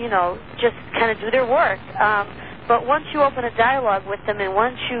 just kind of do their work. But once you open a dialogue with them, and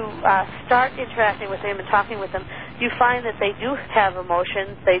once you start interacting with them and talking with them, you find that they do have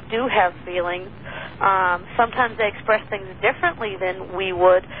emotions, they do have feelings. Sometimes they express things differently than we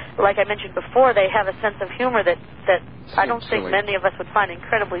would. Like I mentioned before, they have a sense of humor that I don't think many of us would find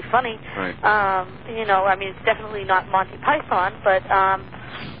incredibly funny. Right. I mean, it's definitely not Monty Python, but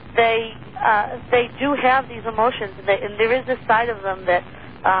they do have these emotions, and there is this side of them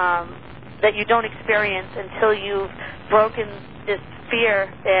that you don't experience until you've broken this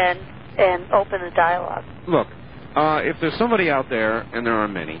fear and open a dialogue. Look, if there's somebody out there, and there are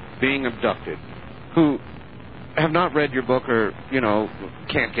many, being abducted, who have not read your book or,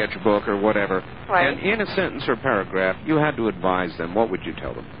 can't get your book or whatever, right. And in a sentence or paragraph, you had to advise them, what would you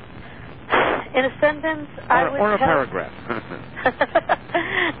tell them? In a sentence, or a paragraph.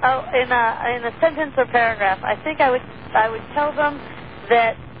 In a sentence or paragraph, I think I would tell them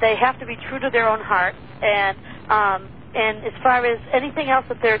that they have to be true to their own heart, and as far as anything else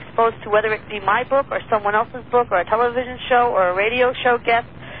that they're exposed to, whether it be my book or someone else's book or a television show or a radio show guest,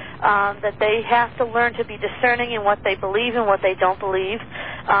 that they have to learn to be discerning in what they believe and what they don't believe,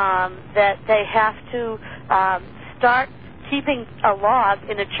 that they have to start keeping a log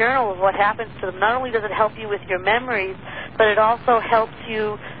in a journal of what happens to them. Not only does it help you with your memories, but it also helps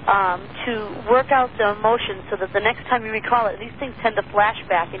you to work out the emotions so that the next time you recall it, these things tend to flash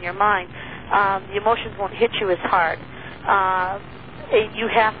back in your mind. The emotions won't hit you as hard. You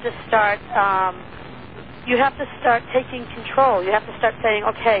have to start taking control. You have to start saying,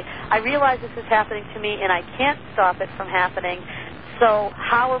 okay, I realize this is happening to me and I can't stop it from happening. So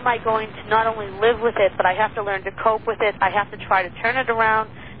how am I going to not only live with it, but I have to learn to cope with it. I have to try to turn it around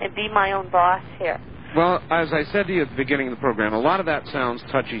and be my own boss here. Well, as I said to you at the beginning of the program, a lot of that sounds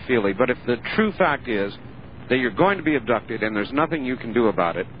touchy-feely, but if the true fact is that you're going to be abducted and there's nothing you can do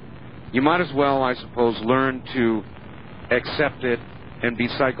about it, you might as well, I suppose, learn to accept it and be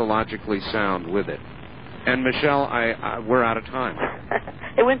psychologically sound with it. And, Michelle, we're out of time.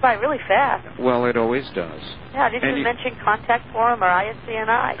 It went by really fast. Well, it always does. Yeah, I didn't even mention Contact Forum or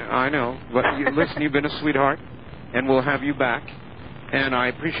ISCNI. I know. But listen, you've been a sweetheart, and we'll have you back. And I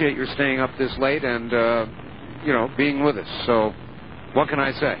appreciate your staying up this late and, being with us. So what can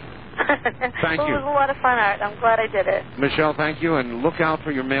I say? Thank you. It was a lot of fun, Art. I'm glad I did it. Michelle, thank you, and look out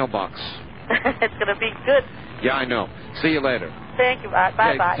for your mailbox. It's going to be good. Yeah, I know. See you later. Thank you, Art.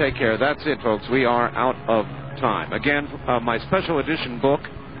 Bye-bye. Take care. That's it, folks. We are out of time. Again, my special edition book,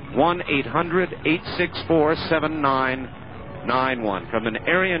 1-800-864-7991. From an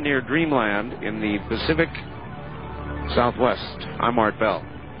area near Dreamland in the Pacific Southwest. I'm Art Bell.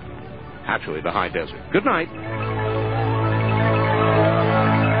 Actually, the high desert. Good night.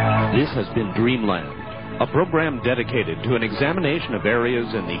 This has been Dreamland, a program dedicated to an examination of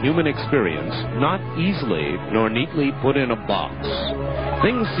areas in the human experience not easily nor neatly put in a box.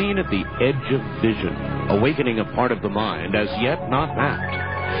 Things seen at the edge of vision, awakening a part of the mind as yet not mapped.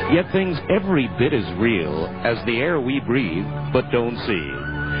 Yet things every bit as real as the air we breathe but don't see.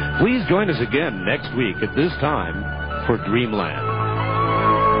 Please join us again next week at this time for Dreamland.